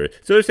 other neighbors.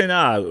 So they're saying,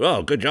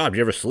 oh, good job. Do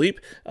you ever sleep?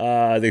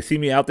 They see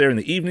me out there in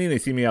the evening. They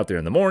see me out there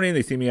in the morning.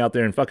 They see me out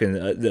there in fucking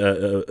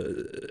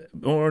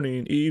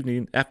morning,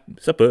 evening,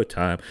 supper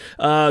time.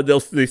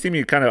 They see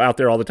me kind of out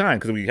there all the time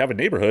because we have a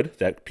neighborhood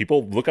that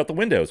people look out the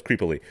windows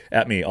creepily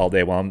at me all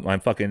day while I'm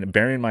fucking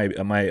burying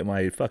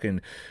my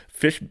fucking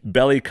fish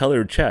belly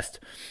colored chest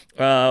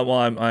while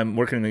I'm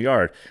working in the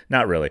yard.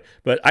 Not really,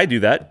 but I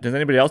do that. Does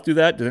anybody else do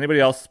that? Does anybody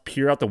else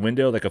peer out the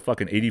window like a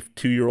fucking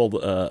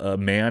 82-year-old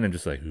man and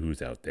just like, who's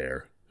out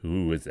there?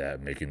 Who is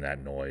that making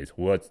that noise?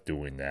 What's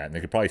doing that? And they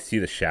could probably see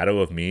the shadow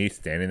of me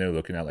standing there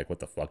looking at like, what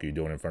the fuck are you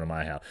doing in front of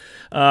my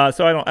house?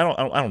 So I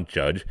don't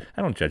judge.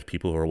 I don't judge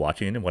people who are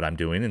watching and what I'm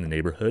doing in the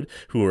neighborhood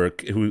who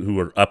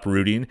are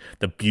uprooting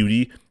the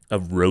beauty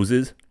of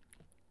roses.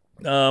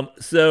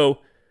 So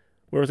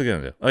where was I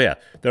going to do? Oh, yeah.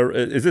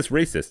 Is this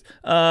racist?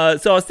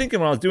 So I was thinking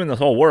when I was doing this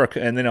whole work,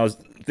 and then I was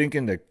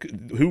thinking,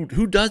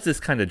 who does this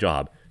kind of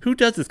job? Who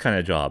does this kind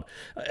of job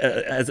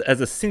as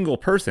a single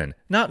person?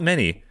 Not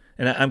many.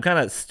 And I'm kind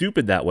of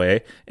stupid that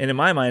way. And in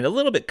my mind, a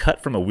little bit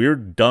cut from a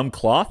weird, dumb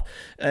cloth.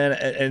 And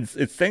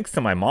it's thanks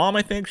to my mom,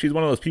 I think. She's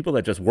one of those people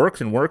that just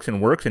works and works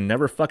and works and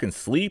never fucking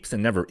sleeps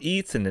and never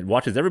eats and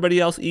watches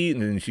everybody else eat.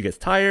 And then she gets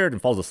tired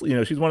and falls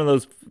asleep. She's one of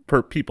those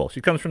people.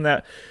 She comes from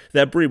that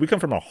breed. We come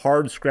from a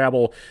hard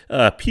scrabble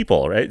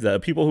people, right? The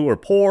people who are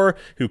poor,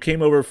 who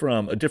came over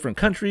from different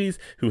countries,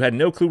 who had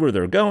no clue where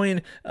they're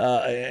going,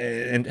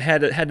 and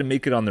had to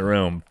make it on their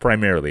own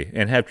primarily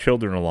and have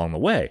children along the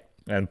way.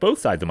 And both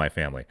sides of my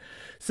family.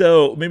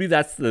 So maybe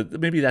that's the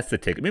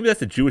ticket. Maybe that's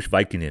the Jewish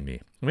Viking in me.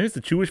 Maybe it's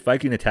the Jewish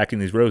Viking attacking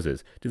these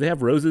roses. Do they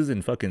have roses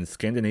in fucking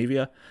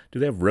Scandinavia? Do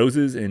they have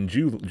roses in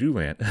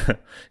Jewland?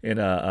 in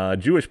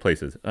Jewish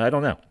places? I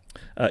don't know.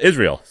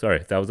 Israel.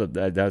 Sorry,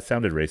 that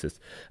sounded racist.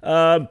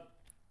 I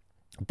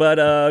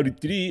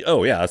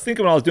was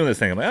thinking when I was doing this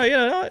thing, I'm like,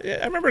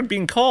 I remember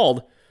being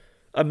called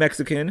a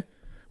Mexican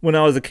when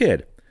I was a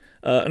kid.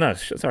 Let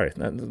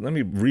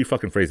me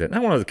re-fucking phrase that.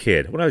 Not when I was a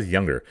kid, when I was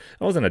younger.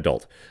 I was an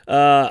adult.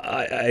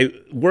 I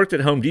worked at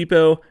Home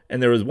Depot,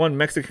 and there was one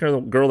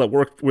Mexican girl that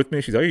worked with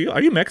me. She's like,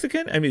 are you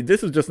Mexican? I mean,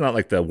 this is just not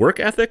like the work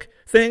ethic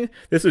thing.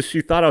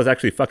 She thought I was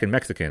actually fucking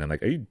Mexican. I'm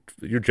like,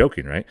 you're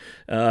joking, right?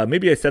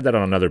 Maybe I said that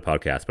on another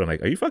podcast, but I'm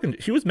like,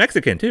 she was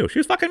Mexican too. She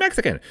was fucking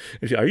Mexican.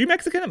 And are you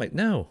Mexican? I'm like,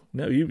 no,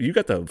 you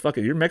got the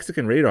fucking, your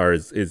Mexican radar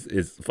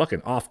is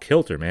fucking off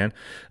kilter, man.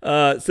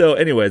 So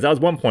anyways, that was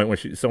one point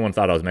when someone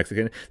thought I was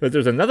Mexican. But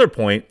there's another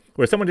point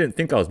where someone didn't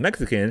think I was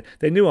Mexican.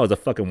 They knew I was a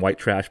fucking white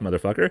trash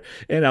motherfucker.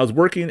 And I was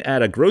working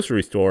at a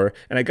grocery store,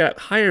 and I got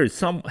hired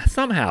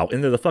somehow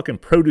into the fucking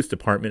produce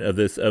department of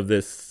this.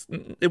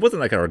 It wasn't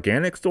like an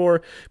organic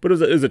store, but it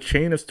was a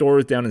chain of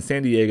stores down in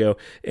San Diego,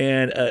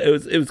 and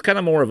it was kind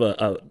of more of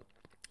a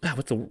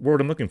what's the word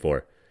I'm looking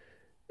for?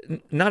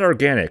 Not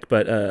organic,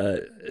 but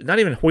not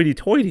even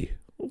hoity-toity.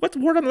 What's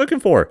the word I'm looking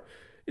for?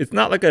 It's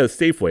not like a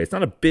Safeway. It's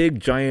not a big,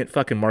 giant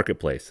fucking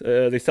marketplace.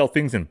 They sell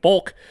things in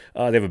bulk.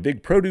 They have a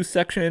big produce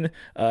section.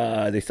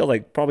 They sell,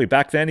 like, probably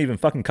back then, even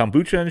fucking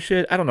kombucha and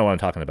shit. I don't know what I'm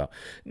talking about.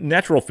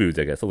 Natural foods,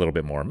 I guess, a little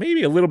bit more.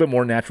 Maybe a little bit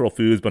more natural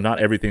foods, but not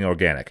everything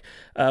organic.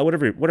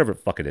 Whatever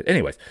fuck it is.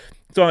 Anyways,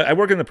 so I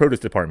work in the produce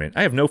department.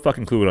 I have no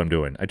fucking clue what I'm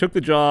doing. I took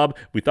the job.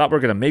 We thought we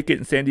were going to make it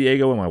in San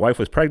Diego when my wife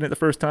was pregnant the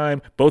first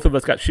time. Both of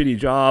us got shitty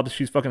jobs.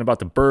 She's fucking about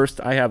to burst.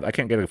 I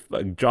can't get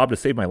a job to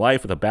save my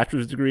life with a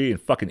bachelor's degree in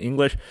fucking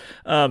English.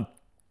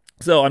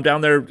 So I'm down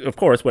there, of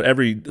course, what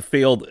every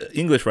failed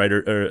English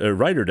writer or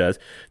writer does.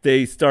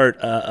 They start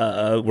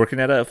working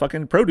at a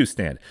fucking produce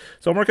stand.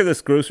 So I'm working at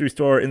this grocery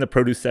store in the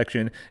produce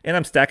section, and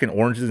I'm stacking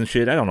oranges and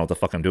shit. I don't know what the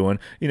fuck I'm doing.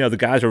 The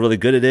guys are really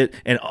good at it,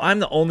 and I'm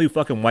the only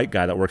fucking white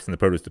guy that works in the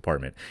produce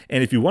department.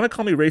 And if you want to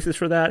call me racist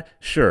for that,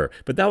 sure.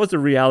 But that was the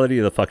reality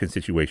of the fucking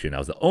situation. I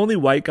was the only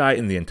white guy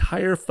in the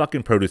entire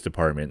fucking produce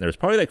department. There's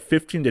probably like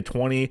 15 to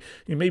 20,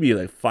 maybe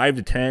like 5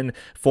 to 10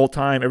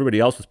 full-time.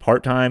 Everybody else was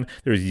part-time.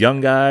 There's young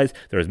guys.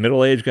 There's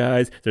middle-aged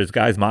guys. There's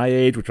guys my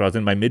age, which I was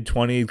in my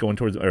mid-20s, going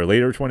towards or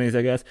later 20s,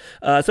 I guess.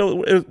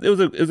 So it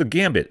was a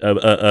gambit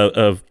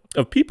of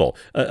people,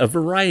 a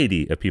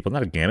variety of people,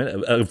 not a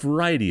gamut, a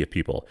variety of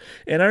people.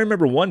 And I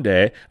remember one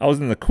day I was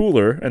in the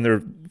cooler, and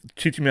they're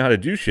teaching me how to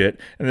do shit.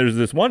 And there's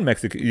this one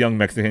young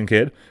Mexican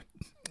kid.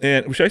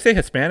 And should I say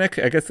Hispanic?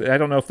 I guess I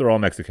don't know if they're all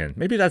Mexican.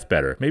 Maybe that's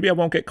better. Maybe I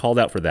won't get called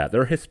out for that.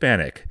 They're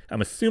Hispanic.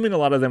 I'm assuming a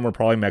lot of them were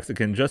probably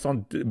Mexican, just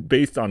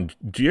based on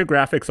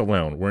geographics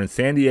alone. We're in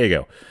San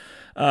Diego.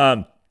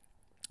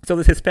 So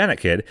this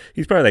Hispanic kid,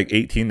 he's probably like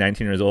 18,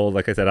 19 years old.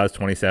 Like I said, I was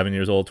 27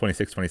 years old,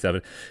 26,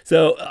 27.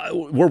 So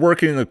we're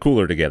working in the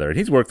cooler together. And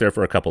he's worked there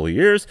for a couple of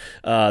years.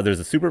 There's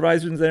a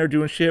supervisor in there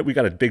doing shit. We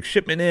got a big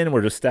shipment in.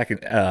 We're just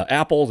stacking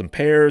apples and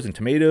pears and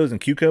tomatoes and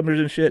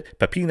cucumbers and shit,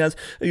 pepinas.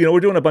 We're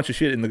doing a bunch of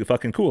shit in the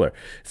fucking cooler.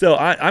 So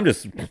I'm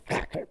just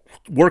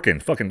working,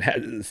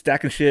 fucking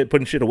stacking shit,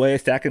 putting shit away,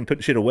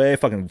 putting shit away,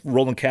 fucking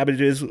rolling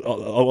cabbages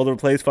all over the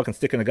place, fucking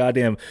sticking a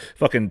goddamn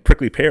fucking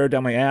prickly pear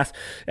down my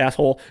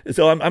asshole.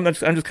 So I'm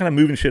just kind of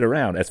moving shit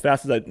around as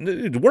fast as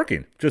it's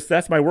working. Just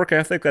that's my work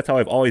ethic. That's how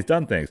I've always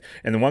done things.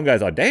 And then one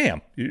guy's like,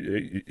 "Damn,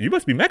 you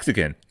must be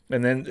Mexican."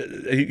 And then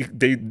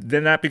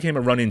then that became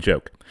a running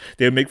joke.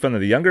 They would make fun of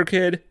the younger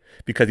kid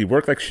because he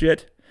worked like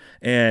shit.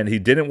 And he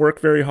didn't work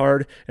very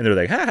hard. And they're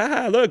like, ha, ha,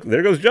 ha, look,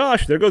 there goes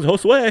Josh. There goes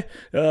Josue.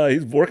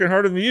 He's working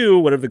harder than you.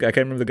 Whatever I can't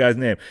remember the guy's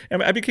name.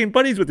 And I became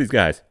buddies with these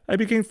guys. I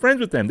became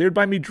friends with them. They would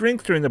buy me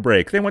drinks during the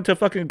break. They went to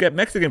fucking get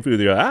Mexican food.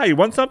 They're like, you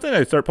want something?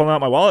 I start pulling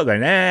out my wallet. Like,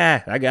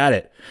 nah, I got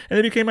it. And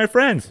they became my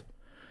friends.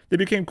 They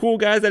became cool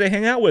guys that I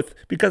hang out with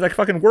because I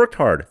fucking worked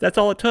hard. That's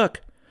all it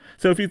took.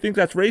 So if you think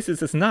that's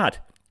racist, it's not.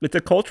 It's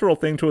a cultural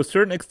thing to a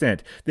certain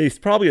extent. They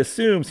probably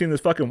assume, seeing this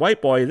fucking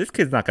white boy, this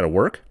kid's not going to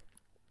work.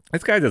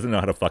 This guy doesn't know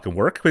how to fucking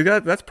work.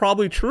 That's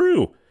probably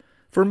true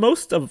for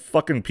most of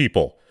fucking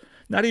people.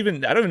 Not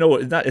even, I don't even know.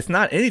 It's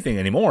not anything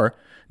anymore.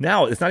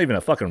 Now it's not even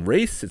a fucking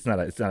race. It's not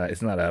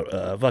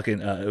a fucking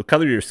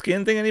color of your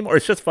skin thing anymore.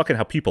 It's just fucking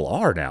how people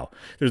are now.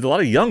 There's a lot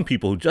of young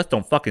people who just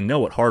don't fucking know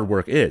what hard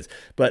work is.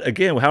 But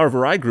again,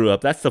 however I grew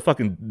up, that's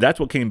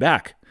what came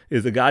back.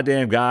 Is a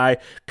goddamn guy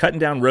cutting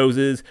down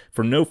roses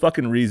for no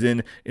fucking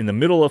reason in the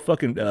middle of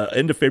fucking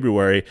end of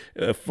February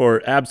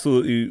for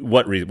absolutely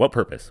what reason? What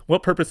purpose?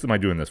 What purpose am I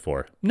doing this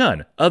for?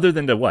 None. Other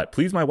than to what?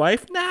 Please my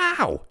wife?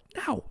 No.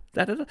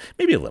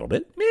 Maybe a little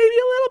bit.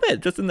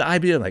 Just in the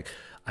idea like,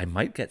 I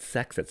might get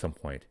sex at some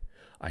point.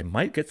 I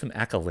might get some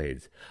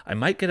accolades. I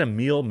might get a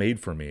meal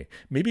made for me.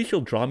 Maybe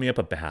she'll draw me up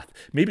a bath.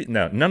 Maybe,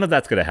 no, none of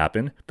that's going to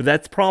happen. But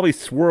that's probably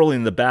swirling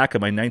in the back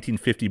of my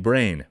 1950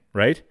 brain,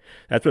 right?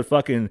 That's what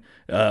fucking,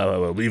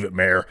 leave it,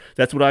 Mayor.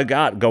 That's what I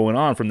got going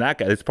on from that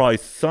guy. It's probably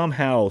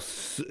somehow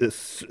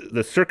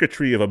the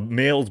circuitry of a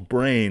male's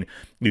brain.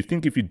 You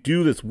think if you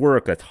do this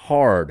work that's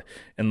hard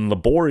and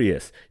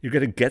laborious, you're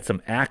going to get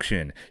some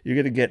action. You're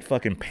going to get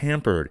fucking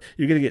pampered.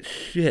 You're going to get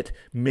shit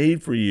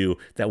made for you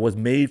that was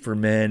made for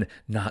men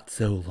not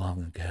so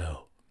long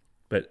ago.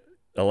 But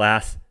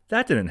alas,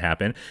 that didn't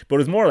happen. But it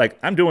was more like,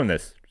 I'm doing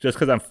this just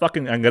because I'm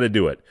going to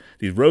do it.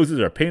 These roses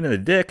are a pain in the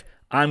dick.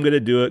 I'm going to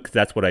do it because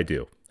that's what I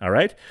do. All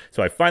right?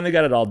 So I finally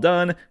got it all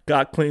done,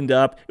 got cleaned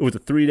up. It was a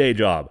 3-day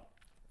job.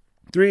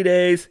 3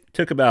 days,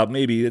 took about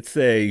maybe, let's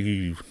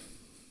say,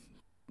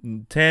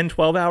 10,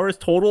 12 hours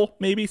total,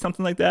 maybe,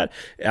 something like that.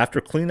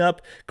 After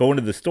cleanup, going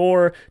to the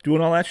store,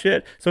 doing all that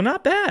shit. So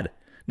not bad.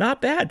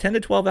 Not bad. 10 to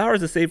 12 hours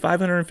to save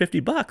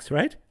 $550,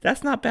 right?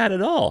 That's not bad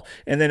at all.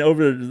 And then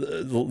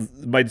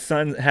my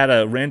son had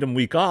a random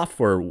week off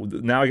for,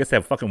 now I guess they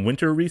have fucking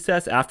winter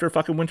recess. After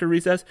fucking winter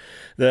recess,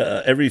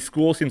 every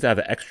school seems to have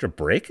an extra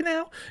break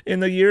now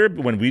in the year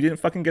when we didn't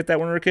fucking get that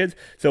when we were kids.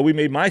 So we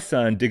made my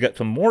son dig up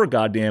some more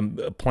goddamn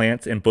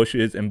plants and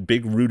bushes and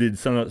big rooted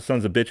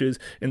sons of bitches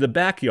in the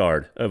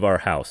backyard of our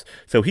house.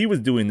 So he was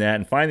doing that,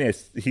 and finally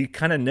he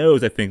kind of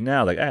knows, I think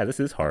now, like, this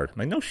is hard. I'm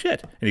like, no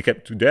shit. And he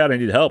kept, Dad, I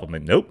need help. I'm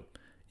like, nope.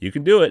 You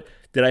can do it.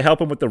 Did I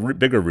help him with the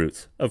bigger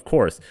roots? Of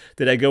course.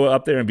 Did I go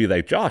up there and be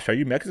like, Josh, are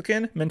you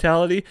Mexican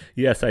mentality?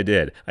 Yes, I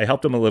did. I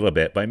helped him a little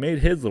bit, but I made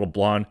his little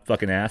blonde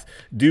fucking ass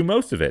do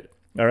most of it.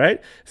 All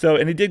right? So,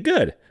 and he did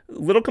good. A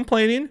little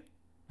complaining.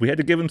 We had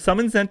to give him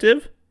some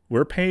incentive.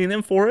 We're paying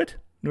him for it,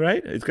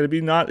 right? It's going to be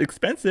not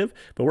expensive,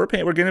 but we're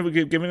giving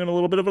him a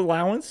little bit of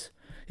allowance.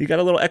 He got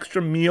a little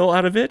extra meal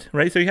out of it,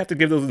 right? So you have to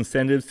give those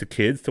incentives to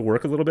kids to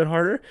work a little bit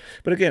harder.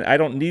 But again, I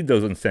don't need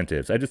those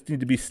incentives. I just need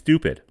to be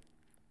stupid.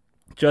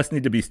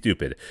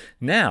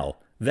 Now,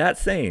 that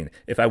saying,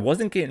 if I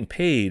wasn't getting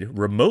paid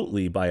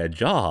remotely by a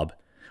job,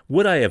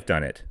 would I have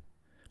done it?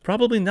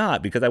 Probably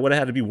not, because I would have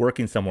had to be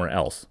working somewhere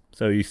else.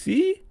 So you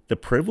see the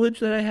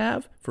privilege that I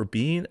have for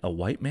being a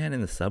white man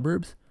in the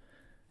suburbs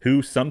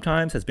who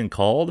sometimes has been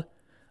called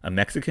a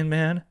Mexican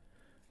man.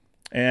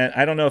 And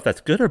I don't know if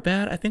that's good or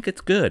bad. I think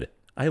it's good.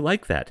 I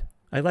like that.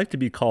 I like to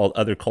be called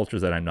other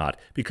cultures that I'm not,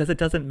 because it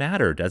doesn't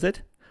matter, does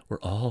it? We're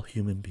all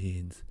human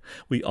beings.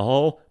 We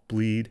all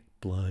bleed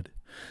blood.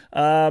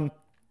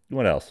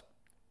 What else?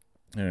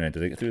 All right,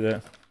 did I get through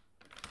that?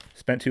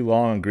 Spent too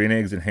long on green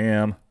eggs and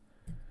ham.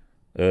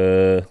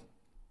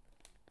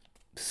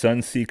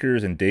 Sun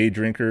seekers and day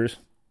drinkers.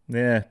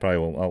 Yeah, probably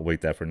won't. I'll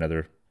wait that for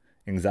another.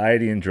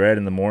 Anxiety and dread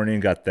in the morning.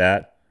 Got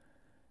that.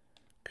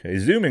 Okay,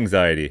 Zoom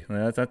anxiety.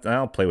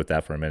 I'll play with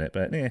that for a minute.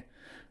 But does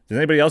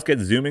anybody else get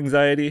Zoom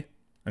anxiety?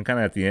 I'm kind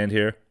of at the end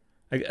here.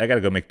 I got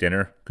to go make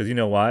dinner because you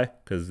know why?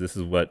 Because this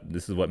is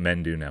what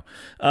men do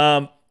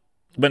now.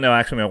 But no,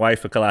 actually, my wife,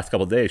 for the last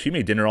couple of days, she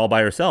made dinner all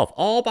by herself.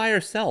 All by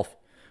herself.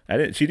 She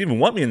didn't even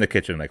want me in the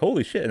kitchen. Like,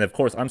 holy shit. And of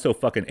course, I'm so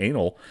fucking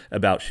anal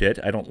about shit.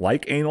 I don't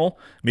like anal.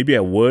 Maybe I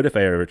would if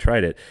I ever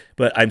tried it.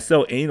 But I'm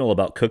so anal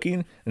about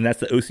cooking. And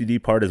that's the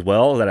OCD part as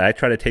well, that I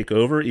try to take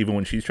over even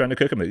when she's trying to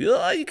cook. I'm like,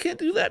 oh, you can't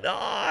do that.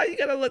 Oh, you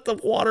got to let the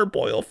water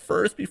boil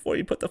first before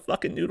you put the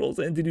fucking noodles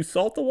in. Did you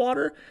salt the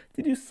water?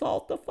 Did you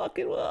salt the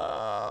fucking...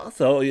 Oh.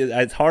 So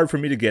it's hard for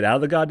me to get out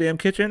of the goddamn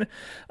kitchen.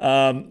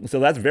 So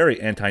that's very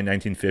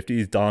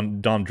anti-1950s.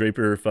 Dom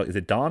Draper. Is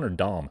it Don or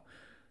Dom?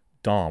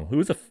 Dom. Who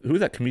is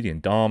that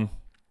comedian? Dom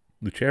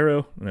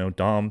Lucero? No,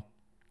 Dom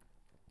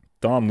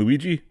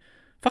Luigi?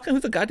 Fucking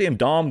who's the goddamn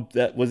Dom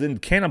that was in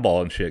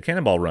Cannonball and shit?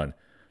 Cannonball Run.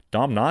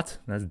 Dom Knotts?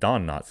 That's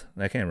Don Knotts.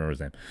 I can't remember his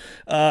name.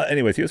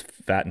 Anyways, he was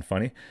fat and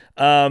funny.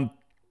 But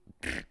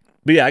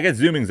yeah, I get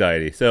Zoom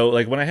anxiety. So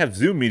like when I have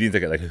Zoom meetings, I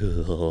get like,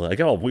 I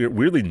get all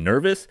weirdly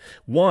nervous.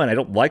 One, I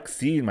don't like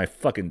seeing my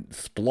fucking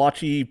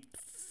splotchy,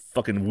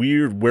 fucking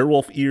weird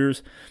werewolf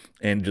ears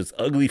and just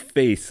ugly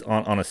face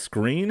on a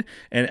screen.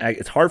 And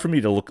it's hard for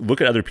me to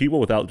look at other people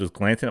without just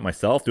glancing at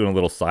myself, doing a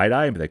little side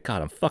eye and be like,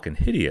 God, I'm fucking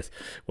hideous.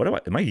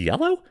 Am I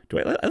yellow?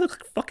 I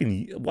look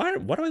fucking, why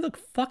do I look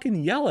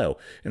fucking yellow?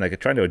 And like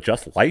trying to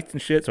adjust lights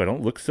and shit so I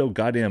don't look so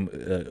goddamn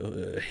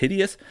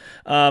hideous.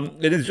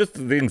 It is just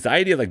the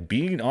anxiety of like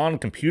being on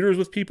computers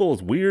with people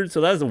is weird. So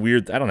that is a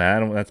weird, I don't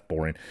know, that's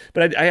boring.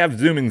 But I have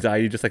Zoom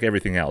anxiety just like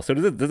everything else. So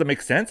does it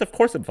make sense? Of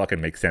course it fucking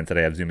makes sense that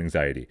I have Zoom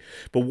anxiety.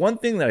 But one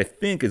thing that I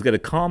think is going to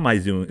calm my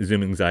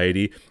Zoom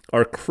anxiety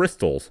are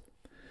crystals.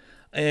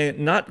 And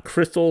not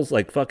crystals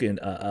like fucking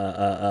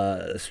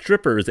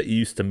strippers that you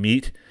used to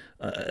meet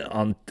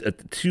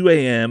at 2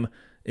 a.m.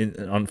 at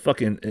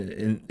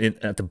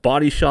the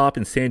body shop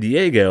in San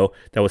Diego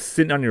that was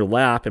sitting on your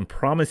lap and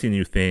promising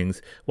you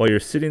things while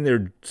you're sitting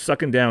there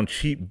sucking down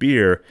cheap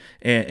beer.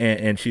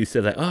 And she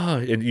said like, oh,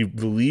 and you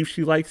believe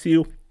she likes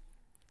you.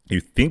 You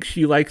think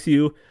she likes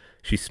you.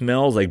 She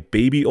smells like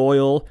baby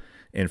oil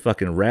and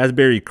fucking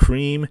raspberry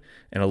cream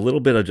and a little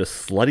bit of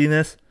just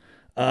sluttiness.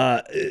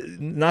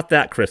 Not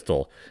that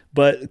crystal,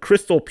 but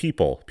crystal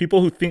people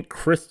who think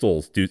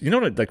crystals do, you know,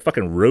 like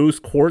fucking rose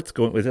quartz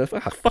going with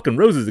fucking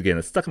roses again.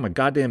 It's stuck in my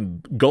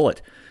goddamn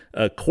gullet.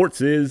 Quartz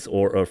is,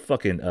 or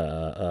fucking,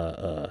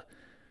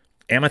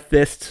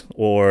 amethyst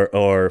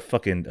or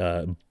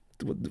fucking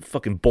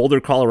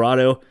Boulder,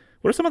 Colorado.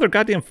 What are some other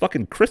goddamn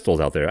fucking crystals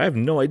out there? I have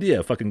no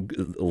idea.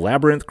 Fucking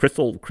labyrinth,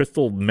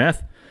 crystal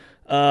meth.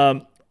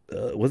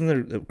 Wasn't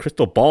there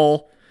crystal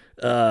ball,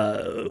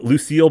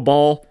 Lucille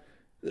ball?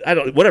 I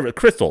don't, whatever,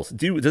 crystals.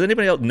 Does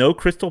anybody else know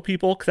crystal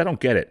people? Because I don't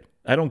get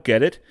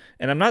it.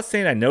 And I'm not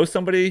saying I know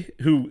somebody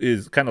who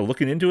is kind of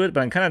looking into it,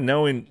 but I'm kind of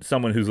knowing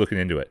someone who's looking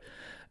into it.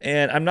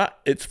 And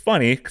it's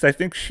funny because I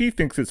think she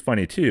thinks it's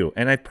funny too.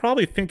 And I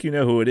probably think you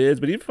know who it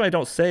is, but even if I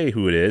don't say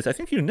who it is, I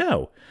think you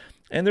know.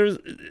 And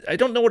I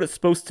don't know what it's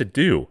supposed to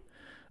do.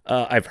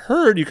 I've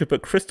heard you could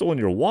put crystal in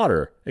your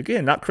water.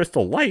 Again, not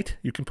Crystal Light.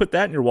 You can put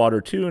that in your water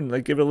too, and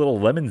like give it a little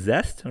lemon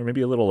zest, or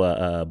maybe a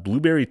little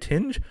blueberry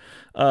tinge.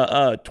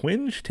 Not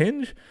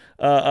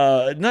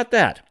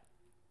that.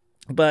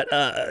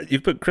 But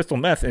you put crystal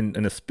meth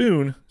in a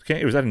spoon. Or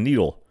is that a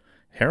needle?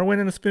 Heroin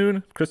in a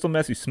spoon? Crystal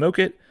meth, you smoke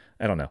it?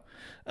 I don't know.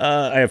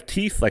 I have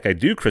teeth like I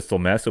do crystal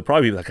meth, so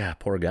probably be like,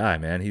 poor guy,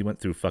 man. He went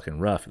through fucking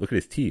rough. Look at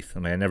his teeth. I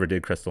mean, I never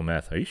did crystal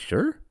meth. Are you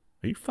sure?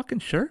 Are you fucking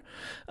sure?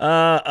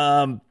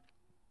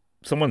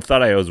 Someone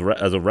thought I was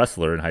as a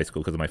wrestler in high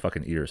school because of my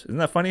fucking ears. Isn't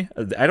that funny?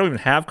 I don't even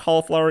have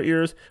cauliflower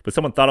ears, but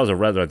someone thought I was a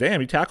wrestler. Damn,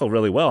 you tackle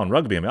really well in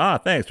rugby. I'm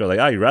like, thanks. They're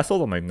like, you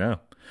wrestled? I'm like,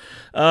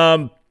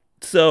 no.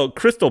 So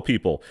crystal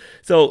people.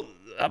 So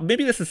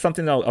maybe this is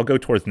something I'll go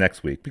towards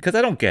next week because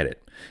I don't get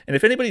it. And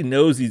if anybody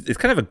knows, it's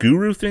kind of a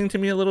guru thing to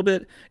me a little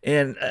bit.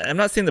 And I'm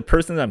not saying the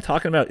person that I'm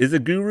talking about is a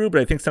guru, but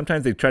I think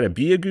sometimes they try to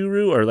be a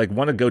guru or like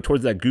want to go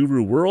towards that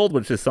guru world,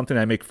 which is something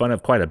I make fun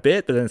of quite a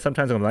bit. But then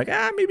sometimes I'm like,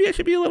 maybe I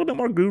should be a little bit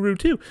more guru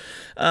too.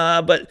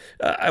 But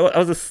I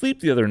was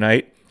asleep the other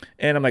night.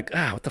 And I'm like,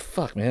 what the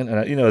fuck, man?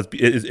 And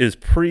it's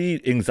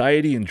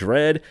pre-anxiety and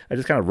dread. I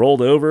just kind of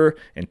rolled over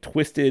and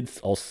twisted,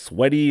 all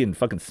sweaty and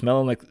fucking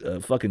smelling like a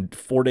fucking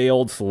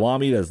 4-day-old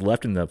salami that's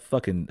left in the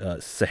fucking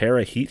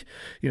Sahara heat.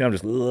 I'm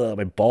just,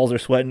 my balls are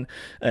sweating,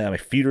 my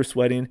feet are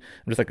sweating.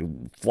 I'm just like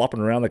flopping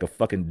around like a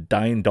fucking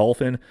dying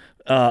dolphin.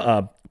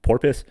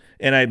 Porpoise,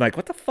 and I'm like,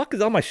 what the fuck is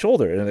on my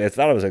shoulder? And I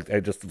thought I was like, I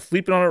just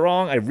sleeping on it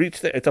wrong. I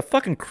reached it. It's a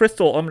fucking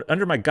crystal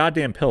under my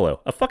goddamn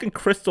pillow. A fucking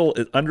crystal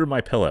is under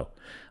my pillow.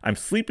 I'm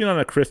sleeping on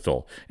a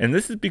crystal, and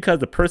this is because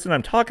the person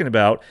I'm talking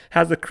about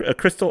has a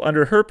crystal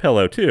under her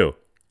pillow too,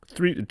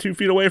 2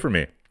 feet away from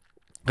me.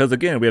 Because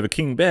again, we have a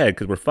king bed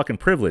because we're fucking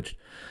privileged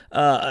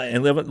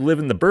and live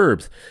in the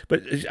burbs.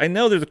 But I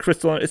know there's a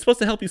crystal. It's supposed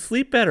to help you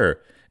sleep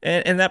better,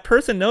 and that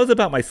person knows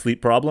about my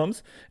sleep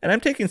problems. And I'm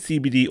taking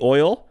CBD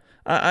oil.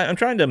 I'm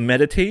trying to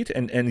meditate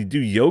and do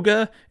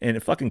yoga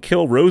and fucking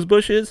kill rose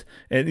bushes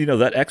and,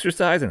 that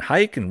exercise and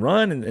hike and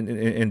run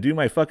and do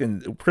my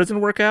fucking prison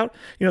workout.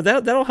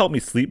 That'll help me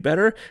sleep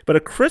better. But a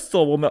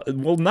crystal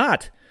will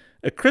not.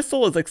 A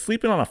crystal is like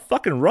sleeping on a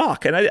fucking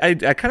rock. And I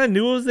kind of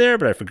knew it was there,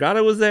 but I forgot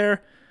it was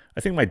there. I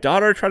think my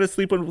daughter tried to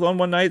sleep with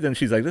one night, and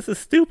she's like, this is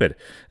stupid.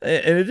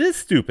 And it is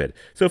stupid.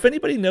 So if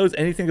anybody knows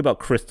anything about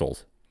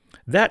crystals,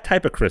 that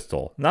type of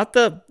crystal, not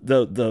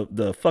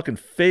the fucking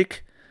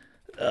fake,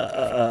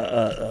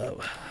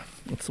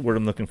 what's the word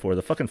I'm looking for?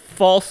 The fucking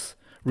false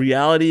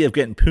reality of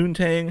getting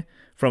poontang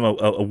from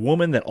a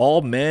woman that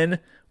all men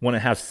want to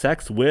have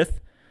sex with.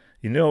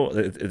 You know,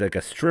 like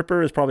a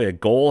stripper is probably a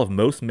goal of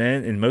most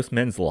men in most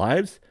men's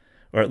lives,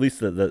 or at least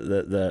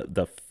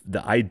the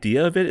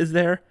idea of it is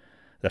there.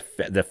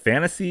 The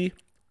fantasy,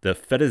 the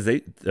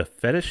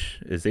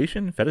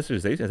fetishization,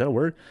 is that a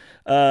word?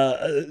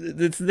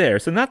 It's there.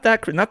 So not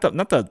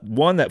the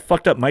one that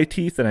fucked up my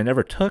teeth and I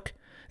never took,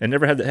 and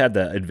never had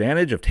the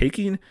advantage of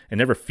taking, and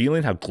never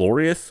feeling how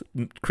glorious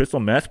crystal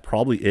meth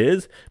probably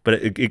is, but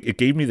it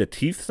gave me the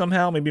teeth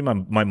somehow. Maybe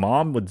my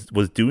mom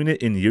was doing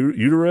it in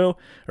utero,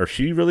 or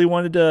she really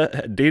wanted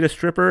to date a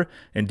stripper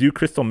and do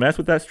crystal meth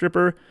with that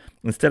stripper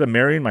instead of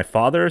marrying my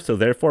father. So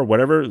therefore,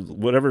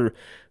 whatever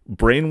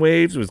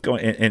brainwaves was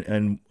going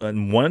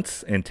and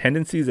wants and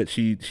tendencies that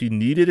she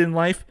needed in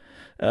life,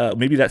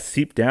 maybe that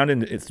seeped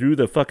down through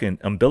the fucking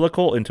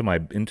umbilical into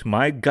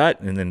my gut,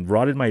 and then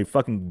rotted my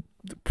fucking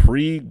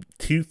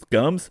pre-tooth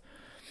gums.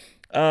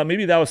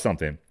 Maybe that was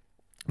something.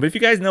 But if you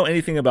guys know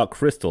anything about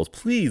crystals,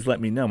 please let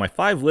me know. My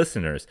 5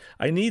 listeners,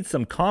 I need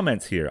some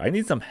comments here. I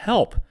need some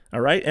help. All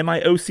right? Am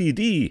I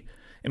OCD?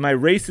 Am I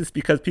racist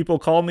because people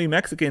call me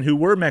Mexican who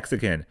were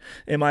Mexican?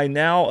 Am I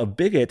now a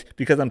bigot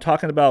because I'm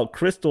talking about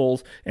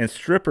crystals and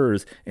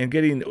strippers and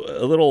getting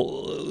a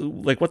little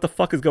like, what the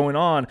fuck is going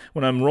on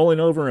when I'm rolling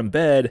over in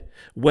bed,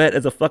 wet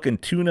as a fucking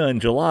tuna in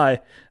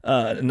July?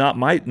 Not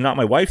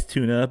my wife's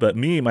tuna, but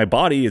me. My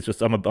body is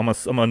just I'm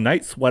a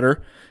night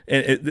sweater.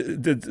 And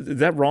is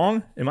that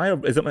wrong? Am I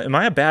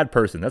a bad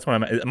person? That's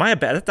what am I a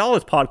bad? That's all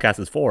this podcast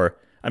is for.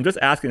 I'm just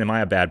asking, am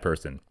I a bad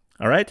person?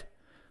 All right.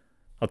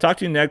 I'll talk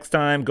to you next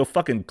time. Go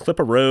fucking clip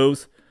a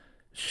rose,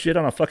 shit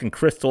on a fucking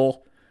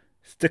crystal,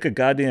 stick a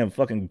goddamn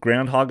fucking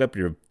groundhog up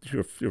your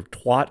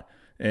twat,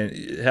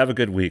 and have a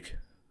good week.